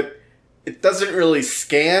joke, but it doesn't really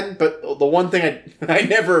scan. But the one thing I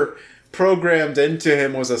never programmed into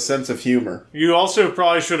him was a sense of humor. You also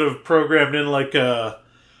probably should have programmed in like a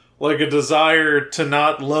desire to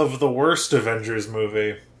not love the worst Avengers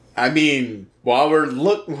movie. While we're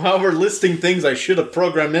listing things I should have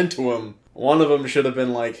programmed into him, one of them should have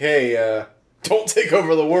been like, "Hey, don't take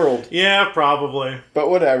over the world." Yeah, probably. But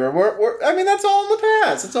whatever. That's all in the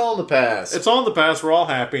past. It's all in the past. It's all in the past. We're all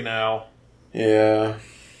happy now. Yeah.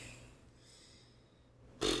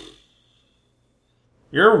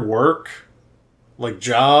 Your work,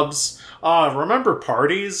 jobs. Remember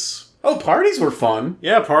parties? Oh, parties were fun.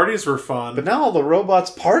 Yeah, parties were fun. But now all the robots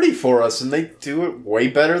party for us, and they do it way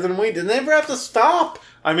better than we did. And they never have to stop.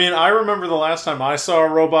 I remember the last time I saw a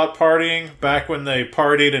robot partying, back when they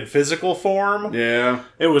partied in physical form. Yeah.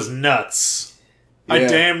 It was nuts. I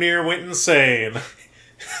damn near went insane.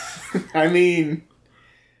 I mean,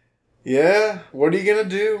 yeah, what are you gonna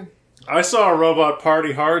do? I saw a robot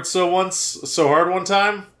party hard so hard one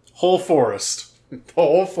time. Whole forest. The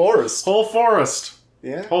whole forest. Whole forest.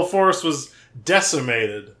 Yeah. Whole forest was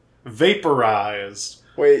decimated. Vaporized.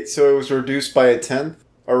 Wait, so it was reduced by a 10th?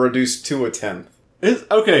 Or reduced to a 10th?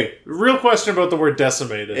 Okay, real question about the word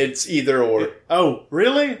decimated. It's either or. Oh,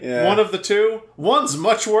 really? Yeah. One of the two? One's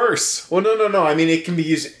much worse. Well, no. I mean, it can be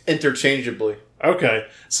used interchangeably. Okay.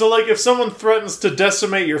 So, like, if someone threatens to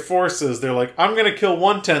decimate your forces, they're like, I'm going to kill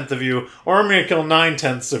 1/10 of you, or I'm going to kill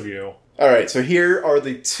 9/10 of you. Alright, so here are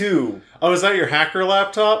the two. Oh, is that your hacker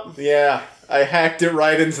laptop? Yeah, I hacked it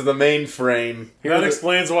right into the mainframe. That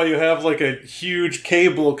explains why you have, like, a huge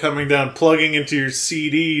cable coming down, plugging into your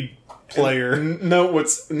CD player. Note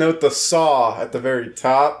the saw at the very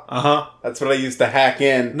top. Uh-huh. That's what I used to hack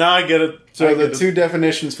in. No, I get it. So the two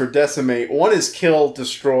definitions for decimate, one is kill,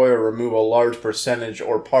 destroy, or remove a large percentage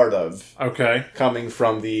or part of, Okay. coming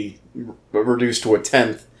from the reduced to a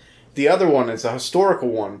 10th. The other one is a historical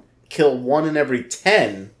one. Kill 1 in every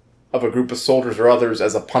 10 of a group of soldiers or others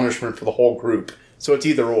as a punishment for the whole group. So it's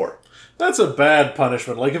either or. That's a bad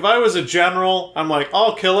punishment. Like, if I was a general, I'm like,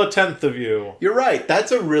 I'll kill 1/10 of you. You're right.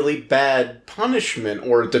 That's a really bad punishment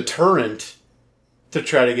or deterrent to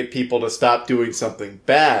try to get people to stop doing something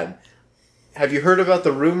bad. Have you heard about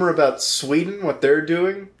the rumor about Sweden, what they're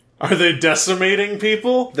doing? Are they decimating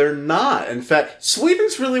people? They're not. In fact,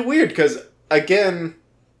 Sweden's really weird because, again,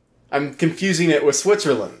 I'm confusing it with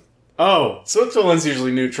Switzerland. Oh. Switzerland's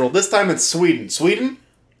usually neutral. This time it's Sweden. Sweden?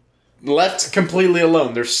 Left completely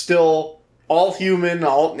alone. They're still all human.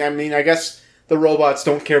 I guess the robots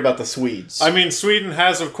don't care about the Swedes. I mean, Sweden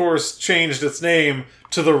has, of course, changed its name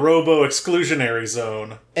to the Robo-Exclusionary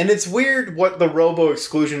Zone. And it's weird what the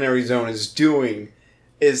Robo-Exclusionary Zone is doing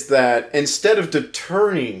is that instead of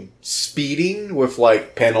deterring speeding with,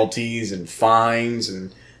 like, penalties and fines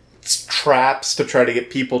and traps to try to get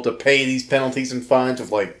people to pay these penalties and fines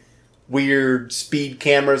with, like, weird speed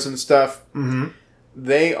cameras and stuff,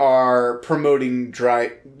 they are promoting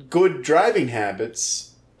good driving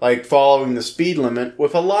habits, like following the speed limit,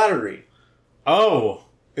 with a lottery. Oh.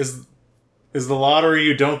 Is the lottery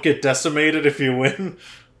you don't get decimated if you win?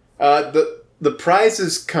 The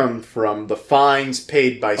prizes come from the fines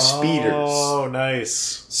paid by speeders. Oh,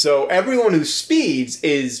 nice. So everyone who speeds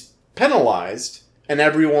is penalized, and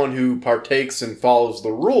everyone who partakes and follows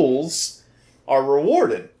the rules are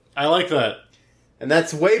rewarded. I like that. And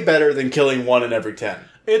that's way better than killing 1 in every 10.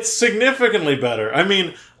 It's significantly better. I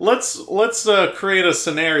mean, let's create a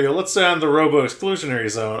scenario. Let's say I'm the Robo-Exclusionary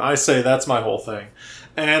Zone. I say that's my whole thing.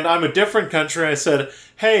 And I'm a different country. I said,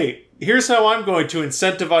 hey, here's how I'm going to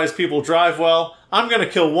incentivize people drive well. I'm going to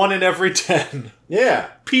kill 1 in every 10. Yeah.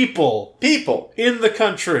 People in the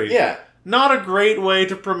country. Yeah. Not a great way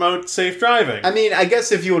to promote safe driving. I mean, I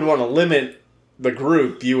guess if you would want to limit the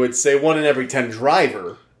group, you would say 1 in every 10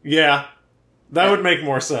 driver. Yeah. That would make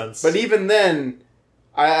more sense. But even then,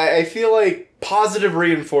 I feel like positive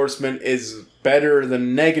reinforcement is better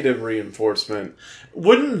than negative reinforcement.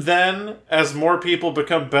 Wouldn't then, as more people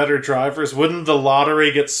become better drivers, wouldn't the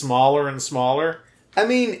lottery get smaller and smaller? I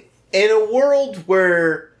mean, in a world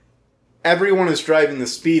where everyone is driving the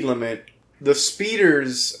speed limit, the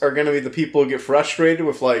speeders are going to be the people who get frustrated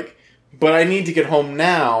with, like, but I need to get home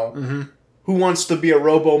now. Mm-hmm. Who wants to be a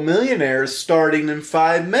robo-millionaire starting in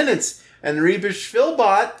 5 minutes? And Rebish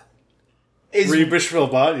Philbot is... Rebish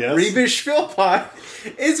Philbot, yes. Rebish Philbot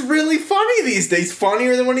is really funny these days.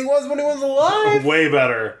 Funnier than when he was alive. Way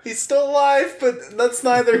better. He's still alive, but that's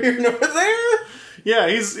neither here nor there. Yeah,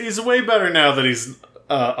 he's way better now that he's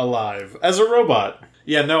alive. As a robot.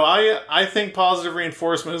 Yeah, no, I think positive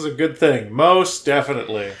reinforcement is a good thing. Most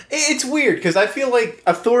definitely. It's weird, because I feel like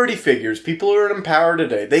authority figures, people who are in power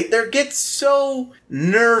today, they get so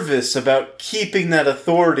nervous about keeping that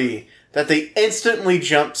authority that they instantly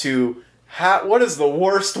jump to, what is the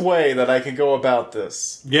worst way that I can go about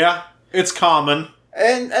this? Yeah, it's common.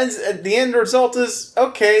 And the end result is,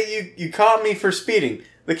 okay, you caught me for speeding.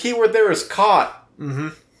 The key word there is caught. Mm-hmm.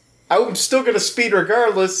 I'm still going to speed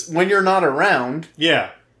regardless when you're not around.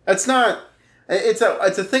 Yeah. It's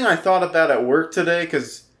a thing I thought about at work today,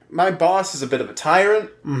 because my boss is a bit of a tyrant.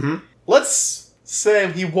 Mm-hmm. Let's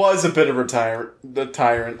say he was a bit of a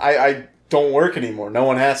tyrant. I don't work anymore. No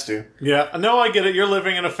one has to. Yeah. No, I get it. You're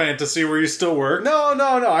living in a fantasy where you still work. No.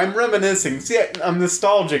 I'm reminiscing. See, I'm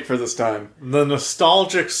nostalgic for this time. The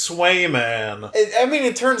nostalgic sway man.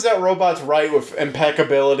 It turns out robots write with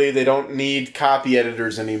impeccability. They don't need copy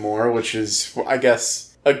editors anymore, which is, I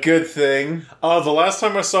guess, a good thing. The last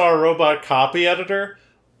time I saw a robot copy editor,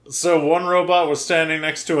 So one robot was standing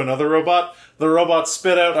next to another robot. The robot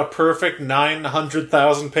spit out a perfect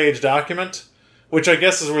 900,000 page document, which I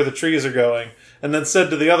guess is where the trees are going, and then said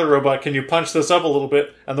to the other robot, "Can you punch this up a little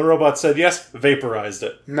bit?" And the robot said yes, vaporized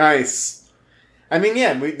it. Nice. I mean,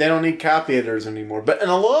 yeah, they don't need copy editors anymore. But in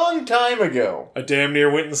a long time ago, I damn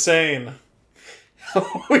near went insane. a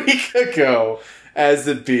week ago, as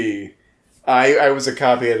it be, I was a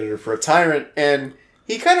copy editor for a Tyrant, and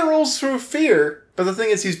he kind of rolls through fear. But the thing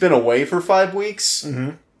is, he's been away for 5 weeks.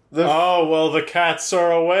 Mm-hmm. Oh, well, the cats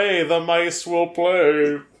are away. The mice will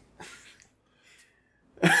play.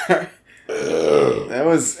 That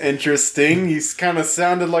was interesting. He kind of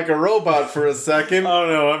sounded like a robot for a second. Oh,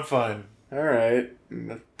 no, I'm fine. All right.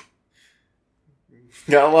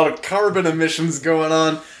 Got a lot of carbon emissions going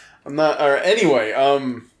on. Anyway,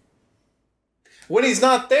 when he's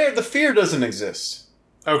not there, the fear doesn't exist.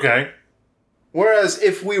 Okay. Whereas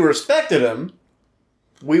if we respected him,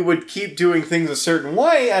 we would keep doing things a certain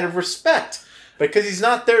way out of respect. Because he's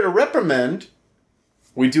not there to reprimand,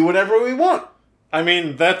 we do whatever we want. I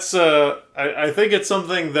mean, that's, I think it's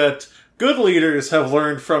something that good leaders have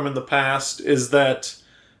learned from in the past, is that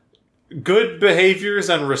good behaviors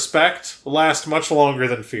and respect last much longer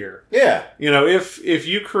than fear. Yeah. You know, if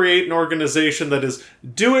you create an organization that is,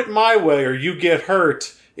 do it my way or you get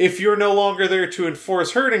hurt, if you're no longer there to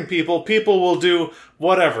enforce hurting people, people will do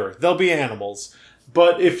whatever. They'll be animals.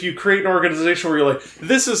 But if you create an organization where you're like,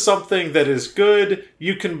 this is something that is good,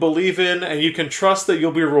 you can believe in, and you can trust that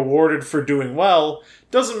you'll be rewarded for doing well,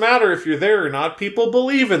 doesn't matter if you're there or not, people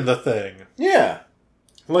believe in the thing. Yeah.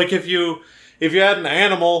 Like if you had an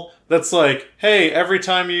animal that's like, hey, every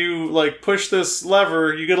time you like push this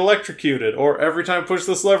lever, you get electrocuted, or every time you push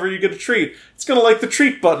this lever, you get a treat. It's gonna like the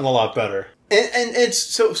treat button a lot better. And it's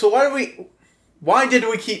so why did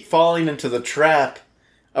we keep falling into the trap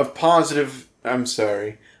of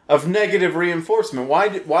negative reinforcement?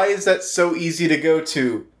 Why is that so easy to go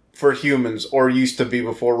to for humans, or used to be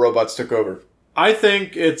before robots took over? I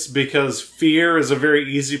think it's because fear is a very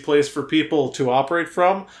easy place for people to operate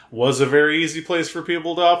from, was a very easy place for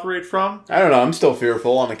people to operate from. I don't know, I'm still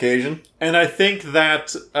fearful on occasion. And I think that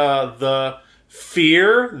the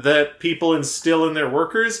fear that people instill in their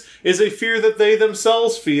workers is a fear that they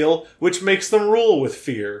themselves feel, which makes them rule with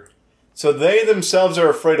fear. So they themselves are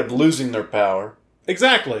afraid of losing their power.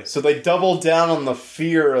 Exactly. So they double down on the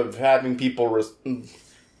fear of having people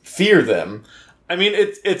fear them. I mean,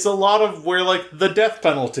 it's a lot of where, like, the death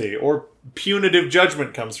penalty or punitive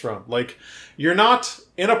judgment comes from. Like, you're not,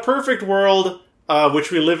 in a perfect world,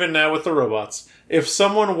 which we live in now with the robots, if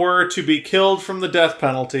someone were to be killed from the death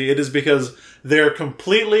penalty, it is because they're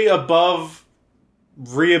completely above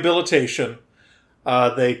rehabilitation.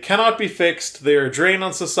 They cannot be fixed, they are a drain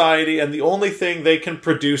on society, and the only thing they can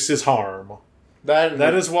produce is harm.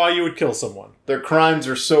 That is why you would kill someone. Their crimes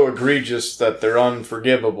are so egregious that they're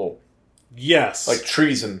unforgivable. Yes. Like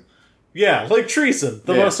treason. Yeah, like treason.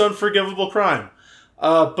 The most unforgivable crime.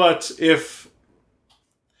 But if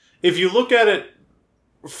you look at it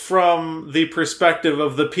from the perspective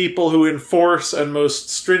of the people who enforce and most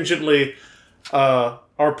stringently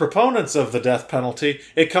are proponents of the death penalty,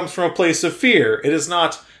 it comes from a place of fear. It is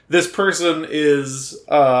not, this person is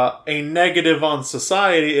a negative on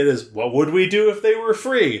society. It is, what would we do if they were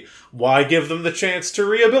free? Why give them the chance to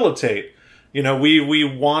rehabilitate? You know, we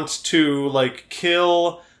want to, like,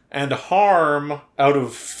 kill and harm out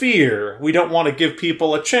of fear. We don't want to give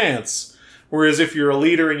people a chance. Whereas if you're a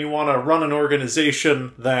leader and you want to run an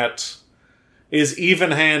organization that is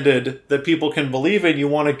even-handed, that people can believe in, you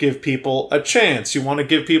want to give people a chance. You want to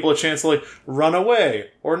give people a chance to, like, run away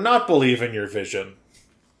or not believe in your vision.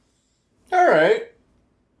 All right.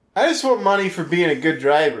 I just want money for being a good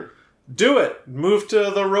driver. Do it. Move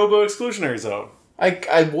to the robo-exclusionary zone.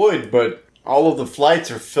 I would, but all of the flights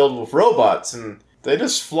are filled with robots, and they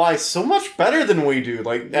just fly so much better than we do.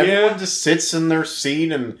 Like, everyone just sits in their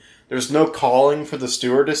seat, and there's no calling for the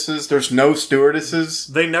stewardesses. There's no stewardesses.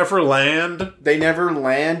 They never land. They never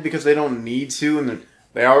land because they don't need to, and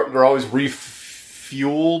they're always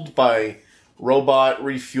refueled by robot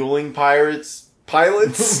refueling pilots.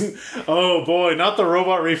 Oh boy, not the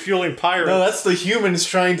robot refueling pirates. No, that's the humans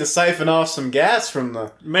trying to siphon off some gas from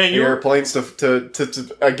the airplanes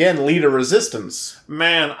to again lead a resistance.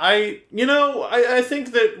 Man, I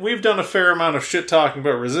think that we've done a fair amount of shit talking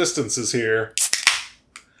about resistances here.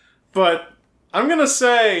 But I'm gonna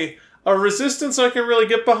say a resistance I can really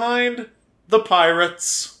get behind, the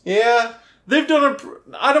pirates. Yeah. I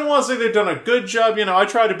don't want to say they've done a good job, I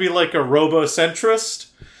try to be like a robocentrist.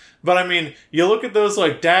 But I mean, you look at those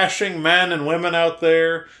like dashing men and women out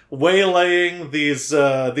there waylaying these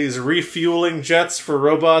refueling jets for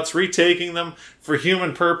robots, retaking them for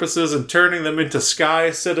human purposes, and turning them into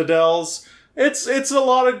sky citadels. It's a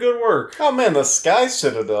lot of good work. Oh man, the Sky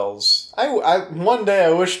Citadels. I one day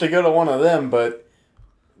I wish to go to one of them, but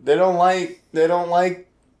they don't like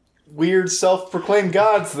weird self-proclaimed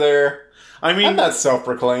gods there. I mean, I'm not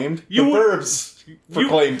self-proclaimed. The Burbs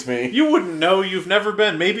proclaimed me. You wouldn't know. You've never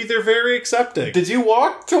been. Maybe they're very accepting. Did you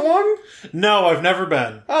walk to one? No, I've never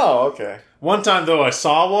been. Oh, okay. One time, though, I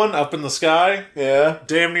saw one up in the sky. Yeah.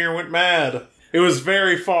 Damn near went mad. It was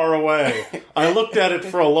very far away. I looked at it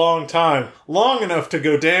for a long time. Long enough to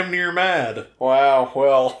go damn near mad. Wow,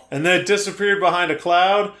 well. And then it disappeared behind a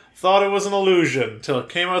cloud. Thought it was an illusion. Till it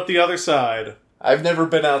came out the other side. I've never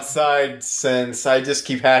been outside since. I just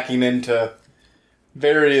keep hacking into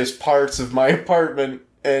various parts of my apartment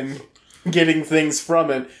and getting things from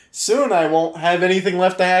it. Soon I won't have anything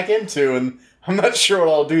left to hack into, and I'm not sure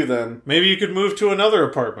what I'll do then. Maybe you could move to another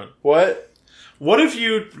apartment. What? What if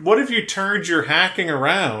you turned your hacking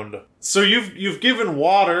around? So you've given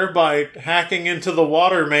water by hacking into the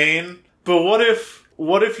water main, but what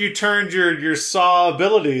if you turned your saw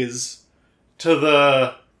abilities to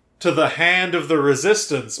the hand of the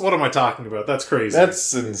resistance? What am I talking about? That's crazy.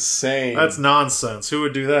 That's insane. That's nonsense. Who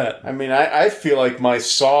would do that? I mean, I feel like my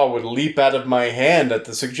saw would leap out of my hand at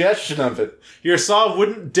the suggestion of it. Your saw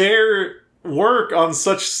wouldn't dare work on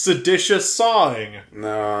such seditious sawing.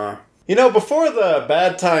 Nah. You know, before the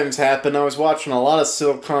bad times happened, I was watching a lot of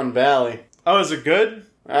Silicon Valley. Oh, is it good?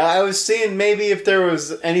 I was seeing maybe if there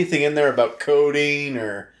was anything in there about coding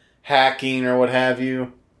or hacking or what have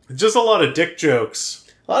you. Just a lot of dick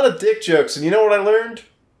jokes. A lot of dick jokes, and you know what I learned?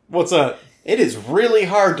 What's that? It is really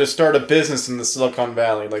hard to start a business in the Silicon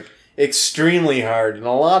Valley. Like, extremely hard, and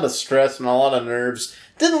a lot of stress and a lot of nerves.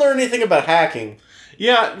 Didn't learn anything about hacking.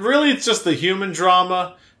 Yeah, really it's just the human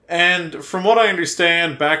drama. And from what I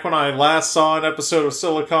understand, back when I last saw an episode of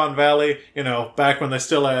Silicon Valley, back when they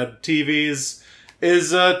still had TVs,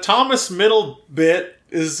 is Thomas Middlebit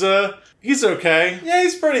is he's okay. Yeah,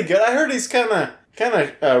 he's pretty good. I heard he's kind of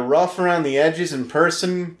rough around the edges in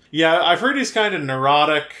person. Yeah, I've heard he's kind of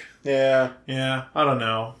neurotic. Yeah. Yeah, I don't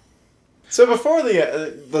know. So before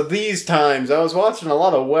these times, I was watching a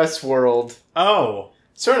lot of Westworld. Oh.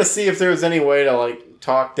 Trying to see if there was any way to, like,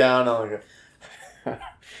 talk down on, like,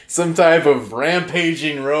 some type of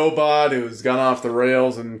rampaging robot who's gone off the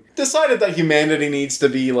rails and decided that humanity needs to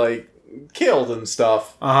be, like, killed and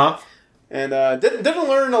stuff. Uh-huh. And didn't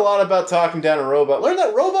learn a lot about talking down a robot. Learned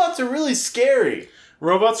that robots are really scary.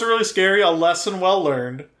 Robots are really scary. A lesson well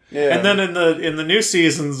learned. Yeah. And then in the new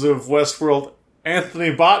seasons of Westworld,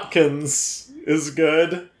 Anthony Botkins is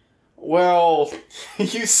good. Well,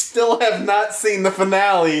 you still have not seen the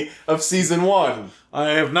finale of season 1. I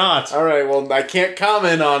have not. Alright, well, I can't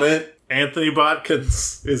comment on it. Anthony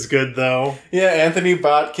Botkins is good, though. Yeah, Anthony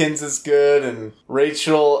Botkins is good, and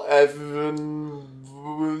Rachel Evan...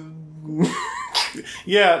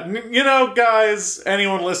 Yeah, guys,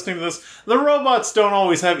 anyone listening to this, the robots don't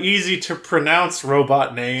always have easy to pronounce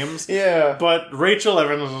robot names. Yeah. But Rachel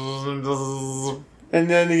Evans... And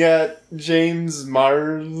then you got James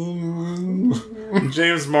Marzipan.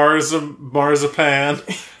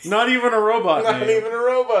 Not even a robot name. Not even a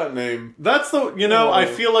robot name. That's I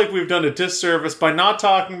feel like we've done a disservice by not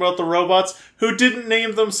talking about the robots who didn't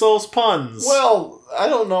name themselves puns. Well, I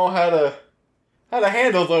don't know how to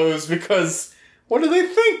handle those because what are they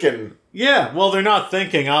thinking? Yeah, well, they're not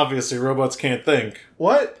thinking, obviously. Robots can't think.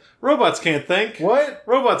 What? Robots can't think. What?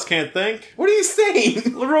 Robots can't think. What are you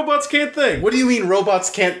saying? Robots can't think. What do you mean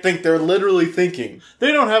robots can't think? They're literally thinking.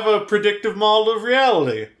 They don't have a predictive model of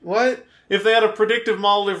reality. What? If they had a predictive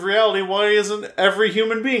model of reality, why isn't every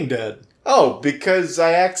human being dead? Oh, because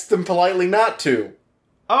I asked them politely not to.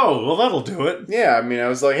 Oh, well, that'll do it. Yeah, I mean, I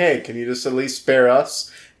was like, hey, can you just at least spare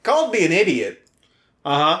us? Called me an idiot.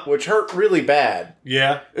 Uh-huh. Which hurt really bad.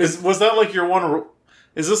 Yeah. Was that like your one...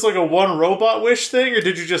 Is this like a one robot wish thing, or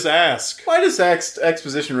did you just ask? I just asked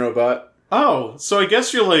Exposition Robot. Oh, so I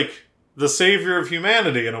guess you're like the savior of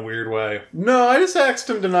humanity in a weird way. No, I just asked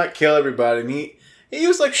him to not kill everybody, and he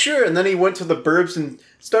was like, sure, and then he went to the burbs and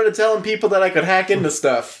started telling people that I could hack into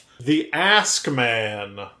stuff. The Ask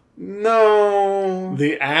Man. No.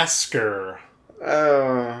 The Asker.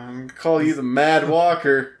 I'll call you the Mad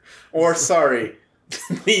Walker. Or, sorry,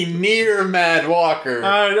 the near Mad Walker.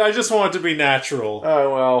 I just want it to be natural.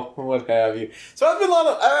 Oh, well, what have you. So I've been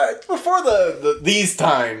before these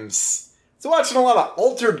times, so watching a lot of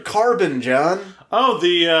Altered Carbon, John. Oh,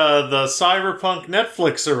 the Cyberpunk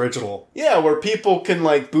Netflix original. Yeah, where people can,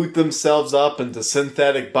 like, boot themselves up into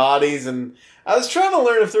synthetic bodies, and I was trying to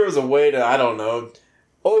learn if there was a way to, I don't know,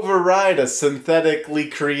 override a synthetically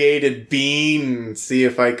created being and see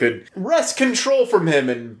if I could wrest control from him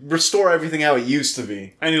and restore everything how it used to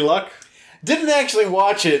be. Any luck? Didn't actually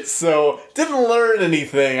watch it, so didn't learn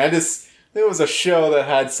anything. It was a show that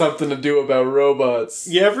had something to do about robots.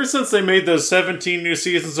 Yeah, ever since they made those 17 new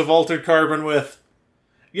seasons of Altered Carbon with...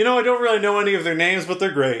 I don't really know any of their names, but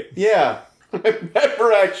they're great. Yeah. I've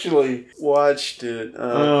never actually watched it.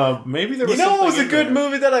 Maybe there was what was something a good in there.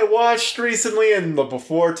 movie that I watched recently in the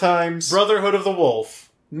before times? Brotherhood of the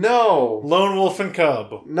Wolf. No. Lone Wolf and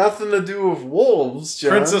Cub. Nothing to do with wolves,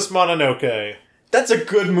 John. Princess Mononoke. That's a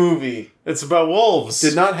good movie. It's about wolves.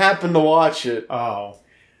 Did not happen to watch it. Oh.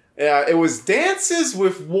 Yeah, it was Dances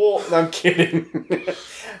with Wolves. I'm kidding.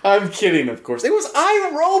 I'm kidding, of course. It was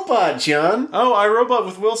iRobot, John. Oh, iRobot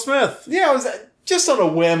with Will Smith. Yeah, it was just on a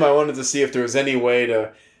whim. I wanted to see if there was any way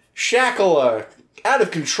to shackle a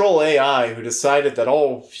out-of-control AI who decided that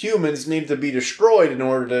all humans need to be destroyed in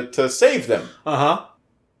order to save them. Uh-huh.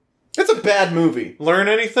 It's a bad movie. Learn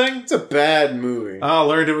anything? It's a bad movie. I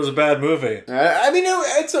learned it was a bad movie. I mean,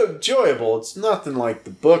 it's enjoyable. It's nothing like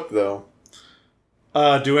the book, though.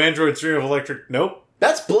 Do androids dream of electric... Nope.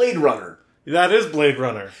 That's Blade Runner. That is Blade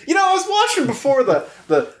Runner. I was watching before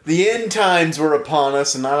the end times were upon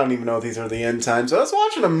us, and I don't even know if these are the end times. So I was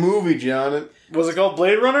watching a movie, John. And, Was it called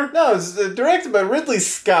Blade Runner? no, it was directed by Ridley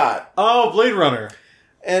Scott. Oh, Blade Runner.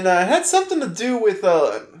 And it had something to do with,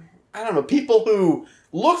 I don't know, people who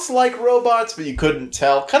looked like robots, but you couldn't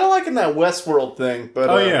tell. Kind of like in that Westworld thing. But,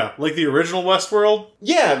 Oh, yeah. Like the original Westworld?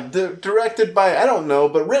 Yeah, directed by, I don't know,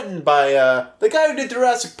 but written by the guy who did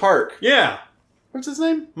Jurassic Park. Yeah. What's his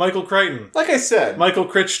name? Michael Crichton. Like I said. Michael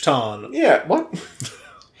Crichton. Yeah, what?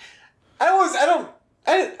 I don't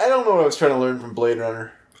know what I was trying to learn from Blade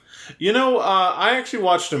Runner. I actually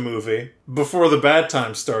watched a movie before the bad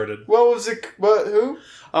times started. What was it? What? Who?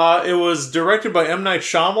 It was directed by M. Night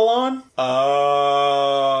Shyamalan.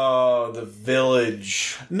 Oh, The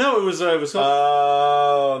Village. No, it was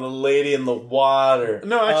Oh, The Lady in the Water.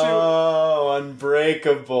 No, actually... Oh,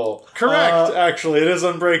 Unbreakable. correct, actually. It is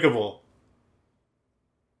Unbreakable.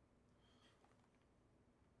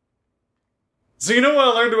 So you know what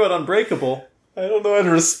I learned about Unbreakable? I don't know how to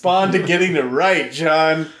respond to getting it right,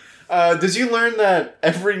 John. Did you learn that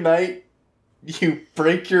every night you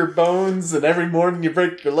break your bones and every morning you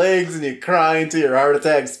break your legs and you cry until your heart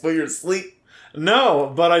attacks put you to sleep?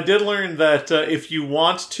 No, but I did learn that if you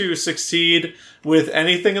want to succeed with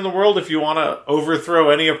anything in the world, if you want to overthrow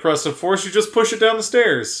any oppressive force, you just push it down the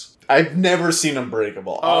stairs. I've never seen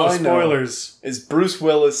Unbreakable. Oh, All I know spoilers. is Bruce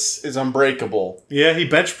Willis is unbreakable. Yeah, he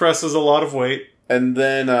bench presses a lot of weight. And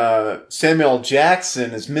then Samuel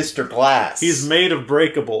Jackson is Mr. Glass. He's made of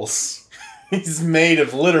breakables. He's made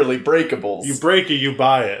of literally breakables. You break it, you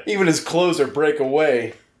buy it. Even his clothes are break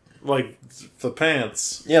away. Like the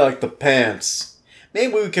pants. Yeah, like the pants.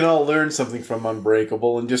 Maybe we can all learn something from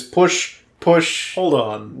Unbreakable and just push. Hold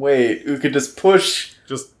on. Wait, we could just push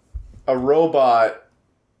Just a robot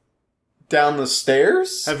down the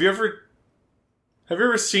stairs? Have you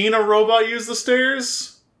ever seen a robot use the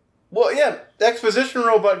stairs? Well, yeah, the exposition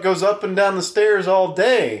robot goes up and down the stairs all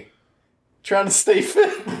day. Trying to stay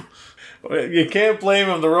fit. You can't blame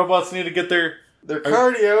them. The robots need to get their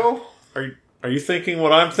Cardio. Are you thinking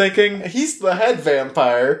what I'm thinking? He's the head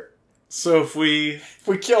vampire. So if we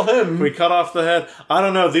kill him... cut off the head, I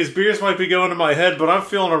don't know, these beers might be going to my head, but I'm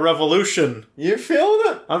feeling a revolution. You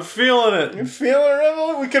feeling it? I'm feeling it. You feeling a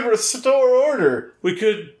revolution? We could restore order. We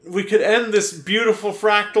could end this beautiful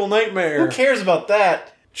fractal nightmare. Who cares about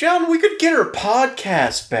that? John, we could get our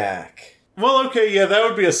podcast back. Well, okay, yeah, that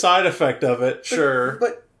would be a side effect of it, sure.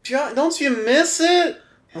 But John, don't you miss it?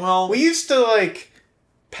 Well, We used to,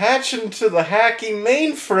 patch into the hacking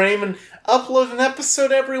mainframe and upload an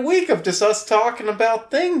episode every week of just us talking about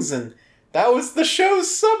things, and that was the show's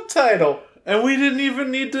subtitle. and we didn't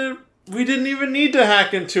even need to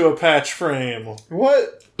hack into a patch frame.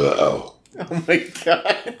 What? Oh my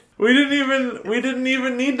god. We didn't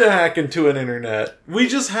even need to hack into an internet. We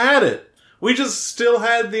just had it. We just still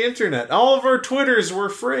had the internet. All of our Twitters were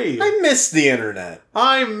free. I miss the internet.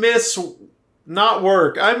 I miss not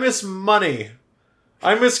work. I miss money.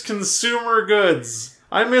 I miss consumer goods.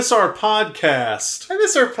 I miss our podcast. I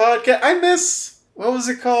miss our podcast. I miss, what was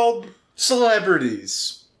it called?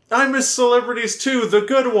 Celebrities. I miss celebrities too, the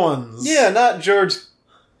good ones. Yeah, not George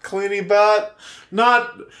Clooney-Bot.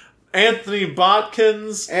 Not Anthony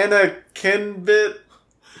Botkins. Anna Kenbit.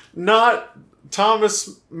 Not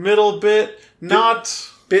Thomas Middlebit. Not...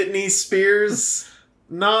 Britney Spears?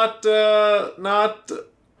 Not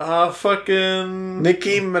fucking...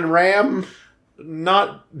 Nicki Minram?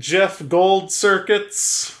 Not Jeff Gold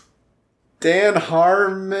Circuits. Dan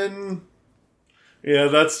Harmon? Yeah,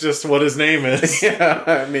 that's just what his name is. Yeah,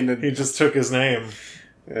 I mean... He just took his name.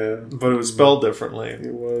 Yeah. But it was spelled differently.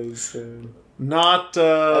 It was... Not,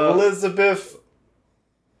 Elizabeth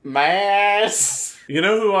Mass? You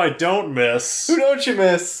know who I don't miss? Who don't you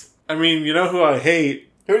miss? I mean, you know who I hate?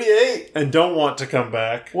 Who do you hate? And don't want to come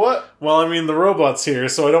back? What? Well, I mean, the robot's here,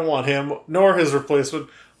 so I don't want him, nor his replacement.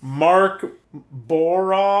 Mark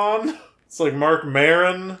Boron? It's like Mark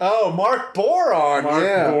Maron. Oh, Mark Boron.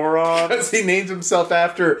 Mark Boron. Because he named himself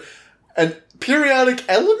after a periodic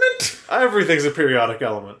element? Everything's a periodic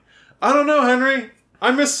element. I don't know, Henry.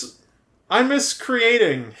 I miss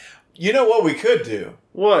creating. You know what we could do?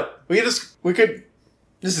 What? This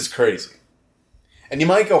is crazy. And you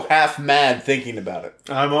might go half mad thinking about it.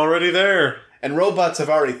 I'm already there. And robots have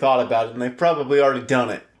already thought about it, and they've probably already done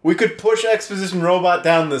it. We could push Exposition Robot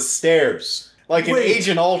down the stairs. Like an Wait.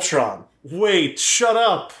 Agent Ultron. Wait, shut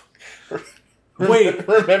up. Wait,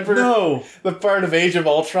 Remember no. the part of Age of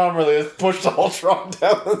Ultron where they pushed Ultron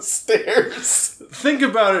down the stairs? Think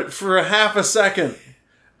about it for a half a second.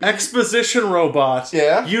 Exposition Robot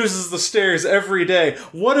uses the stairs every day.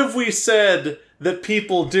 What have we said that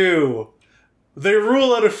people do? They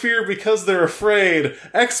rule out of fear because they're afraid.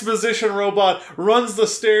 Exposition Robot runs the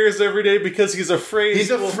stairs every day because he's afraid. He's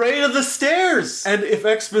afraid of the stairs! And if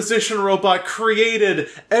Exposition Robot created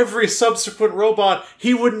every subsequent robot,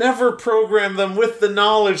 he would never program them with the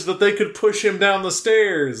knowledge that they could push him down the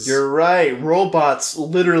stairs. You're right. Robots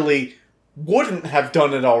literally wouldn't have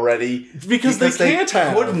done it already. Because they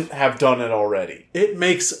couldn't have done it already. It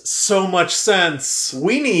makes so much sense.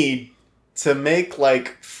 We need to make,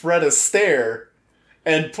 like, Fred Astaire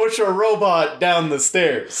and push a robot down the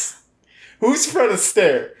stairs. Who's Fred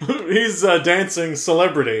Astaire? He's a dancing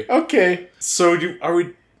celebrity. Okay. So, are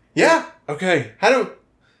we... Yeah. Okay.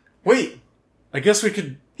 Wait. I guess we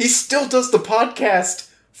could... He still does the podcast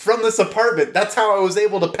from this apartment. That's how I was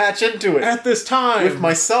able to patch into it. At this time. With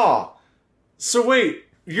my saw. So wait,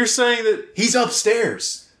 you're saying that... He's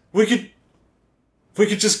upstairs. We could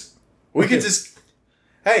just...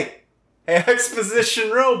 Hey, Exposition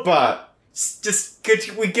Robot.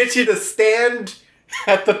 Could we get you to stand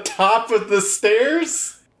at the top of the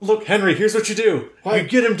stairs? Look, Henry, here's what you do. What? You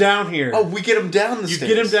get him down here. Oh, we get him down the stairs.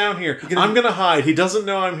 You get him down here. I'm gonna hide. He doesn't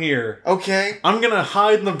know I'm here. Okay. I'm gonna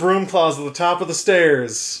hide in the broom closet at the top of the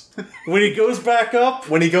stairs. When he goes back up...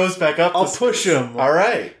 I'll push him.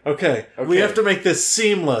 Alright. Okay. We have to make this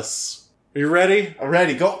seamless. Are you ready? I'm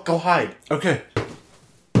ready. Go hide. Okay.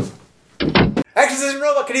 Exposition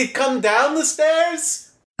Robot, can he come down the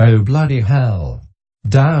stairs? Oh bloody hell.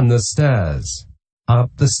 Down the stairs. Up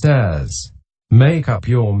the stairs. Make up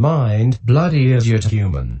your mind, bloody idiot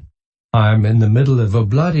human. I'm in the middle of a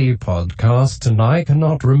bloody podcast and I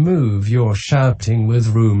cannot remove your shouting with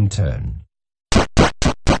room tone.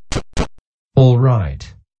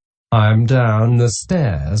 Alright. I'm down the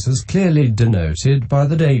stairs as clearly denoted by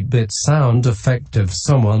the 8-bit sound effect of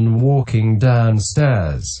someone walking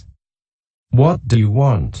downstairs. What do you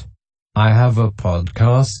want? I have a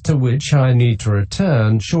podcast to which I need to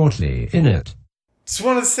return shortly in it. Just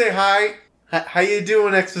want to say hi. How you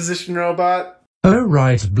doing, Exposition Robot? Oh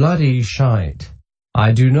right, bloody shite.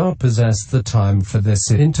 I do not possess the time for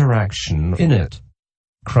this interaction in it.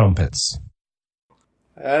 Crumpets.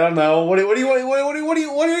 I don't know. What are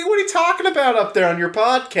you talking about up there on your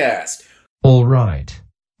podcast? All right.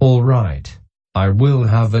 I will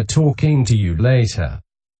have a talking to you later.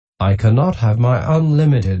 I cannot have my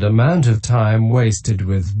unlimited amount of time wasted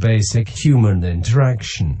with basic human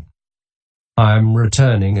interaction. I'm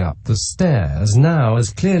returning up the stairs now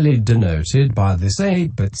as clearly denoted by this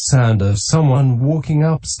 8-bit sound of someone walking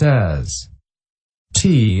upstairs.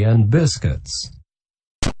 Tea and biscuits.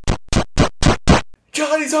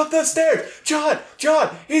 John, he's up the stairs! John,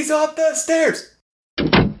 he's up the stairs!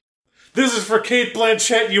 This is for Kate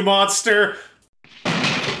Blanchett, you monster!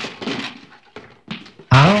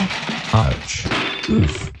 Ow! Ouch!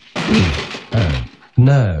 Oof! Ooh! Oh!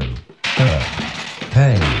 No!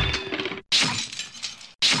 Pain!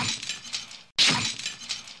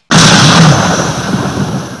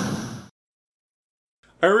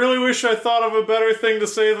 I really wish I thought of a better thing to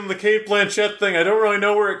say than the Kate Blanchett thing. I don't really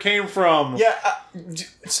know where it came from. Yeah,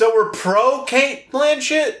 so we're pro Kate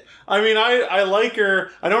Blanchett? I mean, I like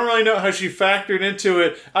her. I don't really know how she factored into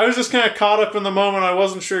it. I was just kind of caught up in the moment. I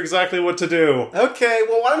wasn't sure exactly what to do. Okay,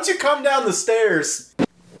 well, why don't you come down the stairs?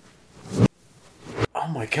 Oh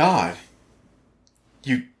my god.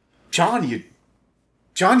 John,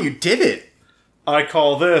 John, you did it. I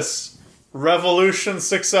call this revolution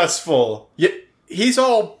successful. Yeah, he's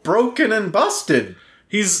all broken and busted.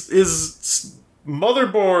 His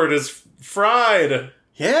motherboard is fried.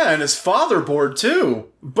 Yeah, and his father board too.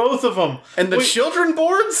 Both of them. And the children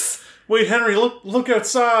boards? Wait, Henry, look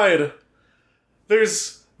outside.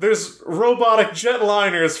 There's robotic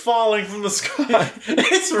jetliners falling from the sky.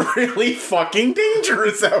 It's really fucking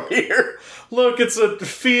dangerous out here. Look, it's a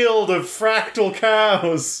field of fractal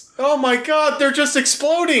cows. Oh my god, they're just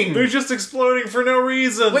exploding. They're just exploding for no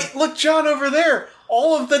reason. Wait, look, John, over there.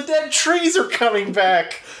 All of the dead trees are coming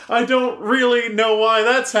back. I don't really know why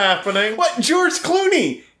that's happening. What, George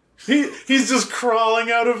Clooney? He's just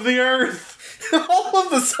crawling out of the earth. All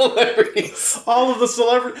of the celebrities. All of the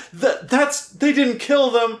celebrities. They didn't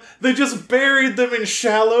kill them. They just buried them in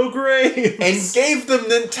shallow graves. And gave them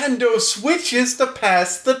Nintendo Switches to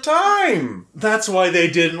pass the time. That's why they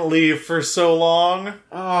didn't leave for so long.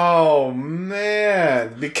 Oh,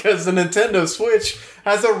 man. Because the Nintendo Switch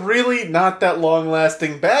has a really not that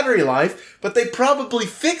long-lasting battery life, but they probably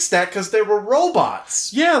fixed that because they were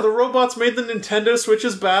robots. Yeah, the robots made the Nintendo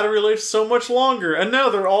Switch's battery life so much longer, and now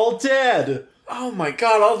they're all dead. Oh my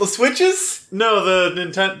god, all the Switches? No,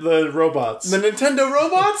 the robots. The Nintendo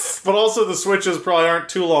robots? But also the Switches probably aren't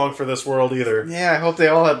too long for this world either. Yeah, I hope they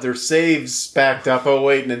all have their saves backed up. Oh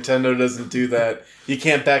wait, Nintendo doesn't do that. You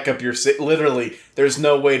can't back up your literally, there's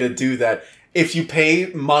no way to do that. If you pay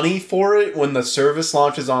money for it, when the service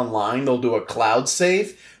launches online, they'll do a cloud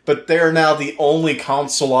save, but they're now the only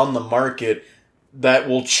console on the market that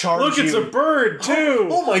will charge Look, you... it's a bird, too!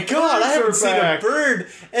 Oh my god, I haven't seen a bird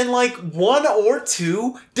in like 1 or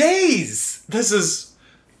 2 days!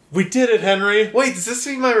 We did it, Henry! Wait, does this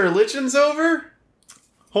mean my religion's over?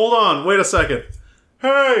 Hold on, wait a second.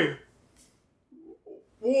 Hey!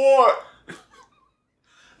 What?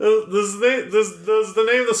 Does the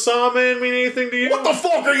name the Sawman mean anything to you? What the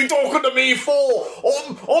fuck are you talking to me for?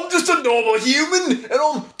 I'm just a normal human, and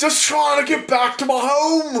I'm just trying to get back to my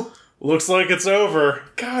home. Looks like it's over.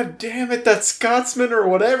 God damn it, that Scotsman or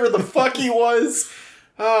whatever the fuck he was.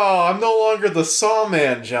 Oh, I'm no longer the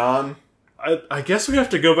Sawman, John. I guess we have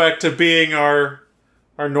to go back to being our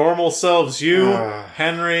normal selves. You,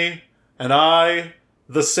 Henry, and I,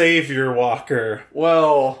 the Savior Walker.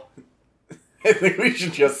 Well, I think we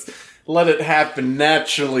should just let it happen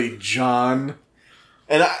naturally, John.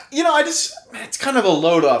 And it's kind of a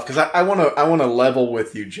load off because I want to level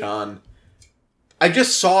with you, John. I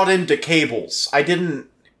just sawed into cables. I didn't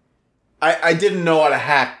know how to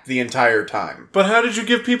hack the entire time. But how did you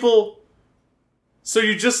give people... So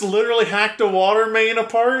you just literally hacked a water main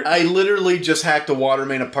apart? I literally just hacked a water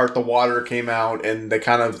main apart. The water came out, and they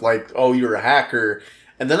kind of like, oh, you're a hacker.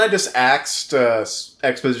 And then I just asked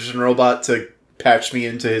Exposition Robot to patch me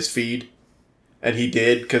into his feed. And he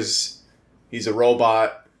did, because he's a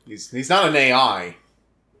robot. He's not an AI.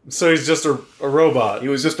 So he's just a robot. He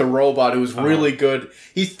was just a robot who was really good.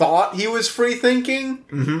 He thought he was free-thinking,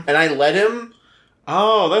 and I let him.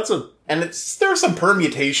 Oh, that's a... And there are some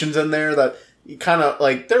permutations in there that you kind of,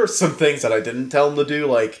 like, there were some things that I didn't tell him to do,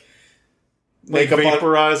 like make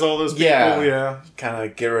vaporize all those people? Yeah. Kind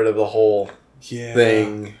of get rid of the whole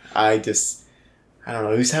thing. I don't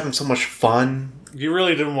know, he was having so much fun. You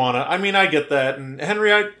really didn't want to... I mean, I get that. And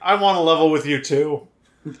Henry, I want to level with you, too.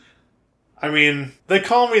 I mean, they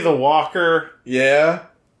call me the Walker. Yeah?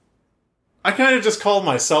 I kind of just called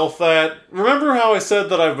myself that. Remember how I said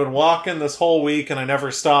that I've been walking this whole week and I never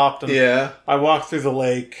stopped? And yeah. I walked through the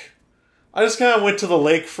lake. I just kind of went to the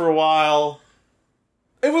lake for a while.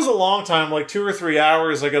 It was a long time, like 2 or 3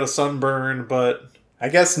 hours. I got a sunburn, but... I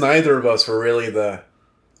guess neither of us were really the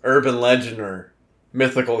urban legend or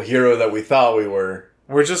mythical hero that we thought we were.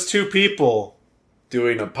 We're just 2 people.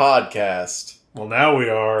 Doing a podcast. Well, now we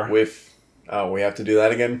are. With... Oh, we have to do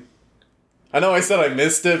that again? I know I said I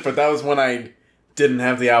missed it, but that was when I didn't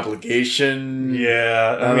have the obligation.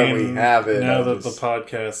 Yeah, now that we have it. Now that the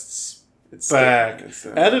podcast's back.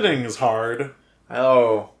 Editing is hard.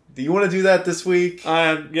 Oh, do you want to do that this week?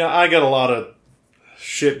 I got a lot of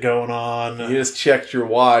shit going on. You just checked your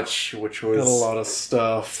watch, which was... Got a lot of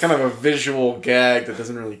stuff. It's kind of a visual gag that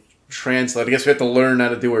doesn't really translate. I guess we have to learn how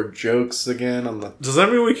to do our jokes again on the... Does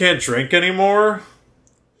that mean we can't drink anymore?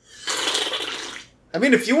 I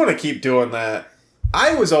mean, if you want to keep doing that,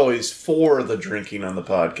 I was always for the drinking on the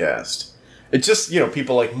podcast. It's just,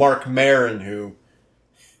 people like Mark Maron who...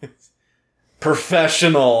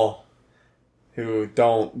 professional, who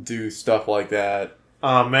don't do stuff like that.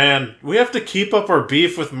 Oh, man. We have to keep up our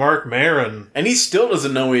beef with Mark Maron. And he still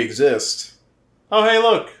doesn't know we exist. Oh, hey,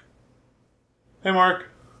 look. Hey, Mark.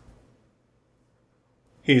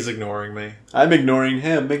 He's ignoring me. I'm ignoring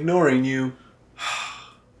him, ignoring you.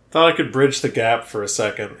 Thought I could bridge the gap for a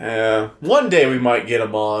second. Yeah. One day we might get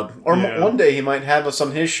him on. Or Yeah. one day he might have us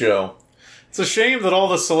on his show. It's a shame that all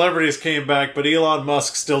the celebrities came back, but Elon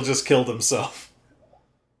Musk still just killed himself.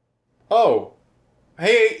 Oh.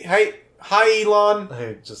 Hey, hi, Elon.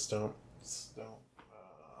 Hey, just don't.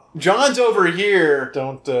 John's over here.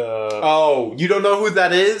 Don't, Oh, you don't know who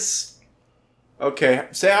that is? Okay.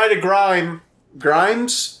 Say hi to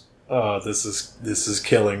Grimes? Oh, this is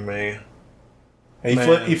killing me.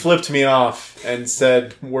 He flipped me off and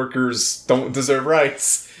said workers don't deserve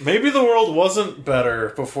rights. Maybe the world wasn't better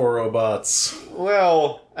before robots.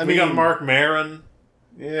 Well, I We mean... got Mark Maron,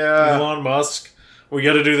 Yeah. Elon Musk. We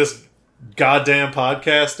gotta do this goddamn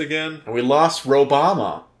podcast again. And we lost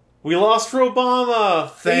Robama. We lost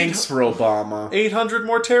Robama. Thanks, Robama. 800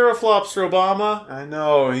 more teraflops, Robama. I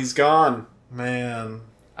know, he's gone. Man.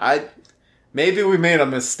 Maybe we made a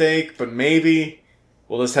mistake, but maybe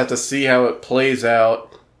we'll just have to see how it plays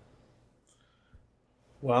out.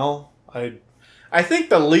 Well, I think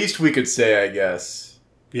the least we could say, I guess,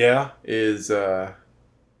 yeah. is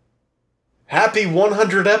happy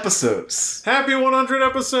 100 episodes. Happy 100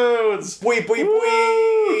 episodes. Wee.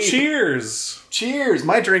 Cheers. Cheers.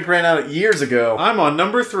 My drink ran out years ago. I'm on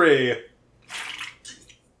number 3.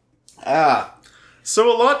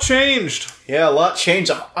 So a lot changed. Yeah, a lot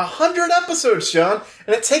changed. 100 episodes, John.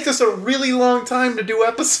 And it takes us a really long time to do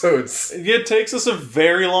episodes. It takes us a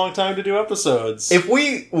very long time to do episodes. If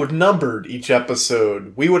we would numbered each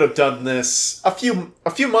episode, we would have done this a few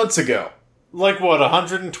months ago. Like what,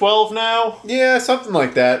 112 now? Yeah, something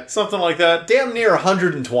like that. Something like that. Damn near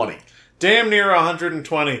 120. Damn near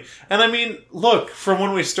 120. And I mean, look, from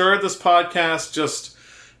when we started this podcast, just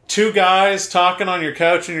 2 guys talking on your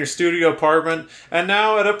couch in your studio apartment, and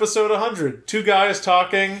now at episode 100, 2 guys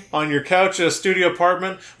talking on your couch at a studio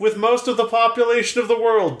apartment with most of the population of the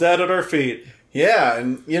world dead at our feet. Yeah,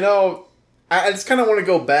 and you know, I just kind of want to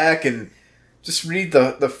go back and just read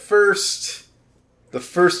the first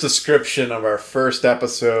description of our first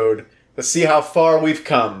episode to see how far we've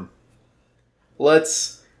come.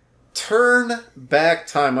 Let's turn back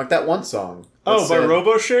time, like that one song. Oh, by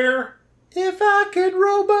RoboShare? If I could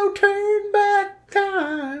turn back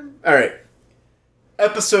time. Alright.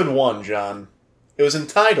 Episode 1, John. It was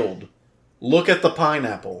entitled, Look at the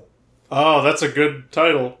Pineapple. Oh, that's a good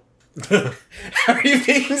title. Are you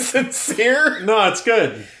being sincere? No, it's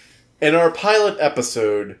good. In our pilot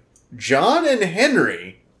episode, John and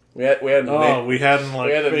Henry, we hadn't we hadn't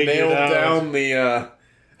nailed down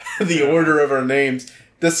the order of our names,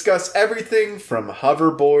 discuss everything from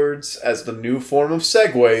hoverboards as the new form of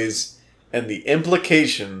segways and the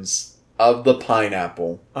implications of the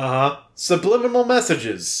pineapple. Uh-huh. Subliminal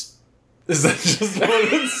messages. Is that just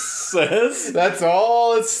what it says? That's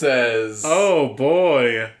all it says. Oh,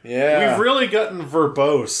 boy. Yeah. We've really gotten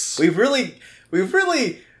verbose. We've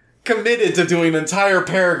really committed to doing entire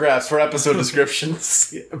paragraphs for episode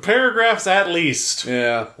descriptions. Paragraphs at least.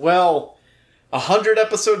 Yeah. Well, 100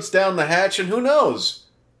 episodes down the hatch, and who knows?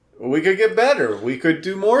 We could get better. We could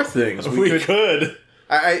do more things. We could.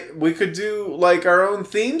 We could do, like, our own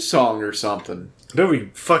theme song or something. That'd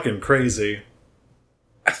be fucking crazy.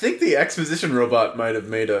 I think the exposition robot might have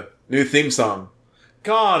made a new theme song.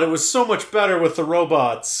 God, it was so much better with the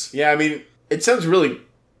robots. Yeah, I mean, it sounds really,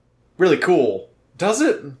 really cool. Does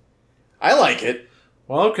it? I like it.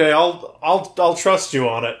 Well, okay, I'll trust you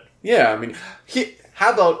on it. Yeah, I mean,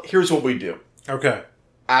 how about, here's what we do. Okay.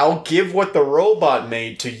 I'll give what the robot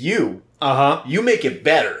made to you. Uh-huh. You make it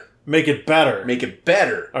better. Make it better. Make it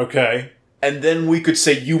better. Okay. And then we could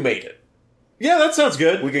say you made it. Yeah, that sounds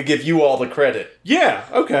good. We could give you all the credit. Yeah,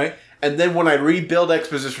 okay. And then when I rebuild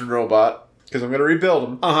Exposition Robot, because I'm going to rebuild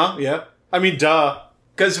him. Uh-huh, yeah. I mean, duh.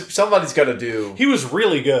 Because somebody's got to do... He was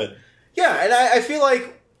really good. Yeah, and I feel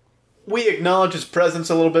like we acknowledge his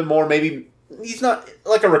presence a little bit more. Maybe he's not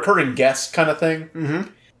like a recurring guest kind of thing. Mm-hmm.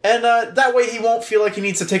 And that way he won't feel like he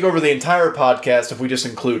needs to take over the entire podcast if we just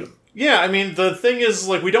include him. Yeah, I mean, the thing is,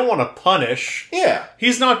 like, we don't want to punish. Yeah.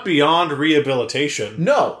 He's not beyond rehabilitation.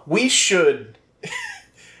 No, we should...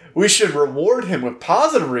 we should reward him with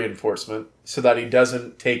positive reinforcement so that he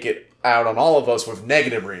doesn't take it out on all of us with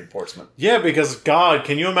negative reinforcement. Yeah, because, God,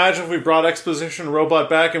 can you imagine if we brought Exposition Robot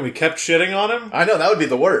back and we kept shitting on him? I know, that would be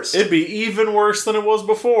the worst. It'd be even worse than it was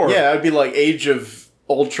before. Yeah, that would be like Age of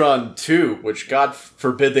Ultron 2, which God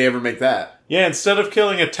forbid they ever make that. Yeah, instead of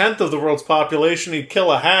killing 1/10 of the world's population, he'd kill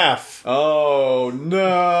 1/2. Oh, no.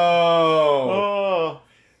 Oh.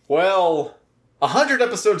 Well, 100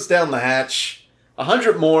 episodes down the hatch,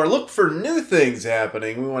 100 more. Look for new things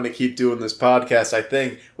happening. We want to keep doing this podcast, I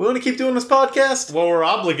think. We want to keep doing this podcast? Well, we're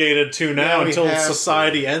obligated to now Yeah, we until have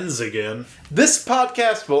society ends again. This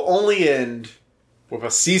podcast will only end with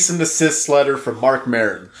a cease and desist letter from Mark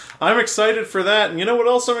Maron. I'm excited for that. And you know what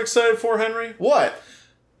else I'm excited for, Henry? What?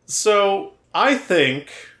 So, I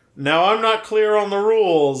think... Now, I'm not clear on the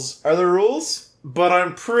rules, Are there rules? but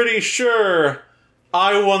I'm pretty sure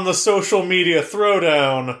I won the social media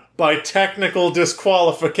throwdown by technical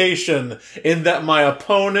disqualification in that my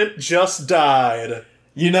opponent just died.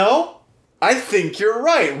 You know, I think you're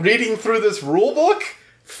right. Reading through this rule book,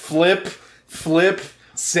 flip,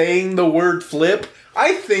 saying the word flip,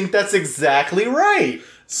 I think that's exactly right.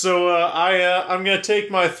 So I'm going to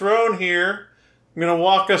take my throne here. I'm going to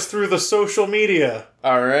walk us through the social media.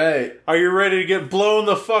 All right. Are you ready to get blown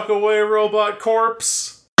the fuck away, Robot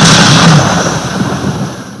Corpse?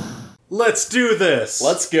 Let's do this.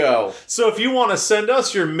 Let's go. So if you want to send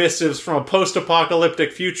us your missives from a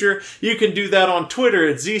post-apocalyptic future, you can do that on Twitter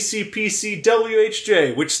at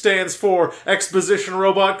ZCPCWHJ, which stands for Exposition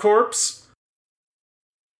Robot Corpse.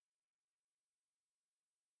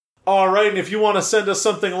 Alright, and if you want to send us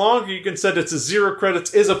something longer, you can send it to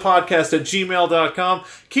zerocreditsisapodcast@gmail.com.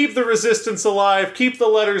 Keep the resistance alive, keep the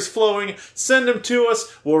letters flowing, send them to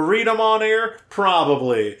us, we'll read them on air,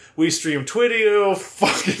 probably. We stream Twitio,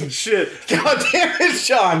 fucking shit. God damn it,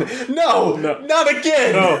 Sean! No, not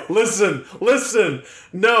again! No, listen.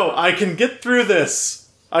 No, I can get through this.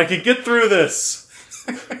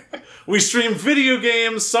 We stream video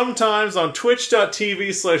games sometimes on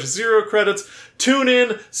twitch.tv/zerocredits. Tune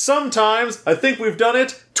in sometimes. I think we've done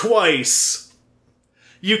it twice.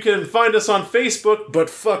 You can find us on Facebook, but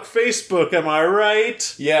fuck Facebook, am I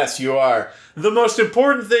right? Yes, you are. The most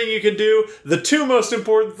important thing you can do, the two most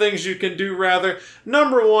important things you can do, rather.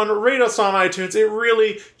 Number one, rate us on iTunes. It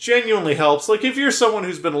really, genuinely helps. Like, if you're someone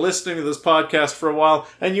who's been listening to this podcast for a while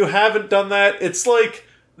and you haven't done that, it's like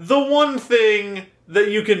the one thing that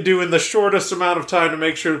you can do in the shortest amount of time to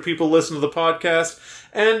make sure that people listen to the podcast.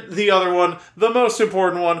 And the other one, the most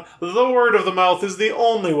important one, the word of the mouth is the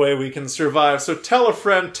only way we can survive. So tell a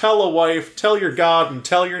friend, tell a wife, tell your God, and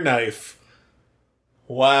tell your knife.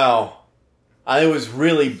 Wow. I was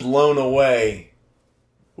really blown away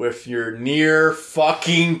with your near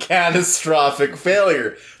fucking catastrophic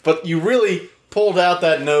failure. But you really pulled out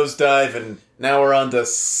that nosedive, and now we're on to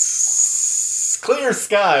clear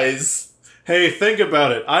skies. Hey, think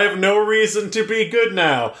about it. I have no reason to be good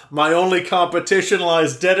now. My only competition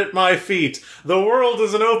lies dead at my feet. The world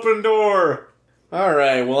is an open door.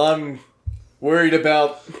 Alright, well, I'm worried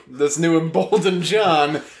about this new emboldened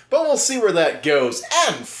John, but we'll see where that goes.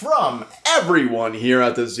 And from everyone here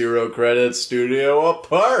at the Zero Credit Studio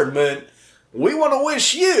apartment, we want to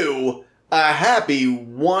wish you a happy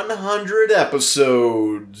 100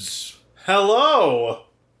 episodes. Hello.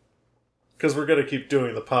 Because we're going to keep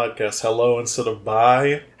doing the podcast hello instead of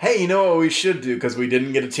bye. Hey, you know what we should do, because we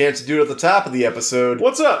didn't get a chance to do it at the top of the episode?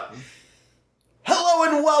 What's up? Hello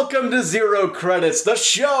and welcome to Zero Credits, the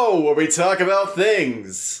show where we talk about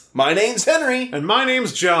things. My name's Henry. And my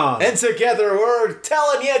name's John. And together we're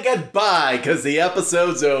telling you goodbye, because the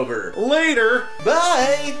episode's over. Later.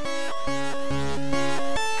 Bye!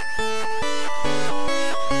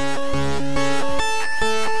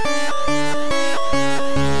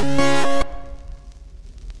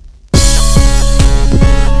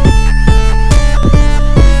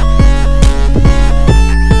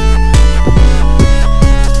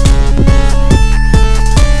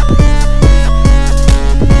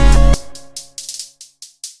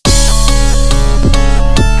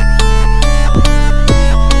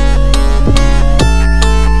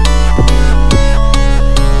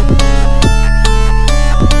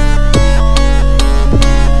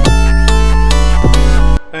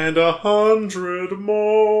 And 100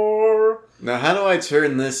 more. Now how do I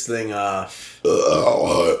turn this thing off?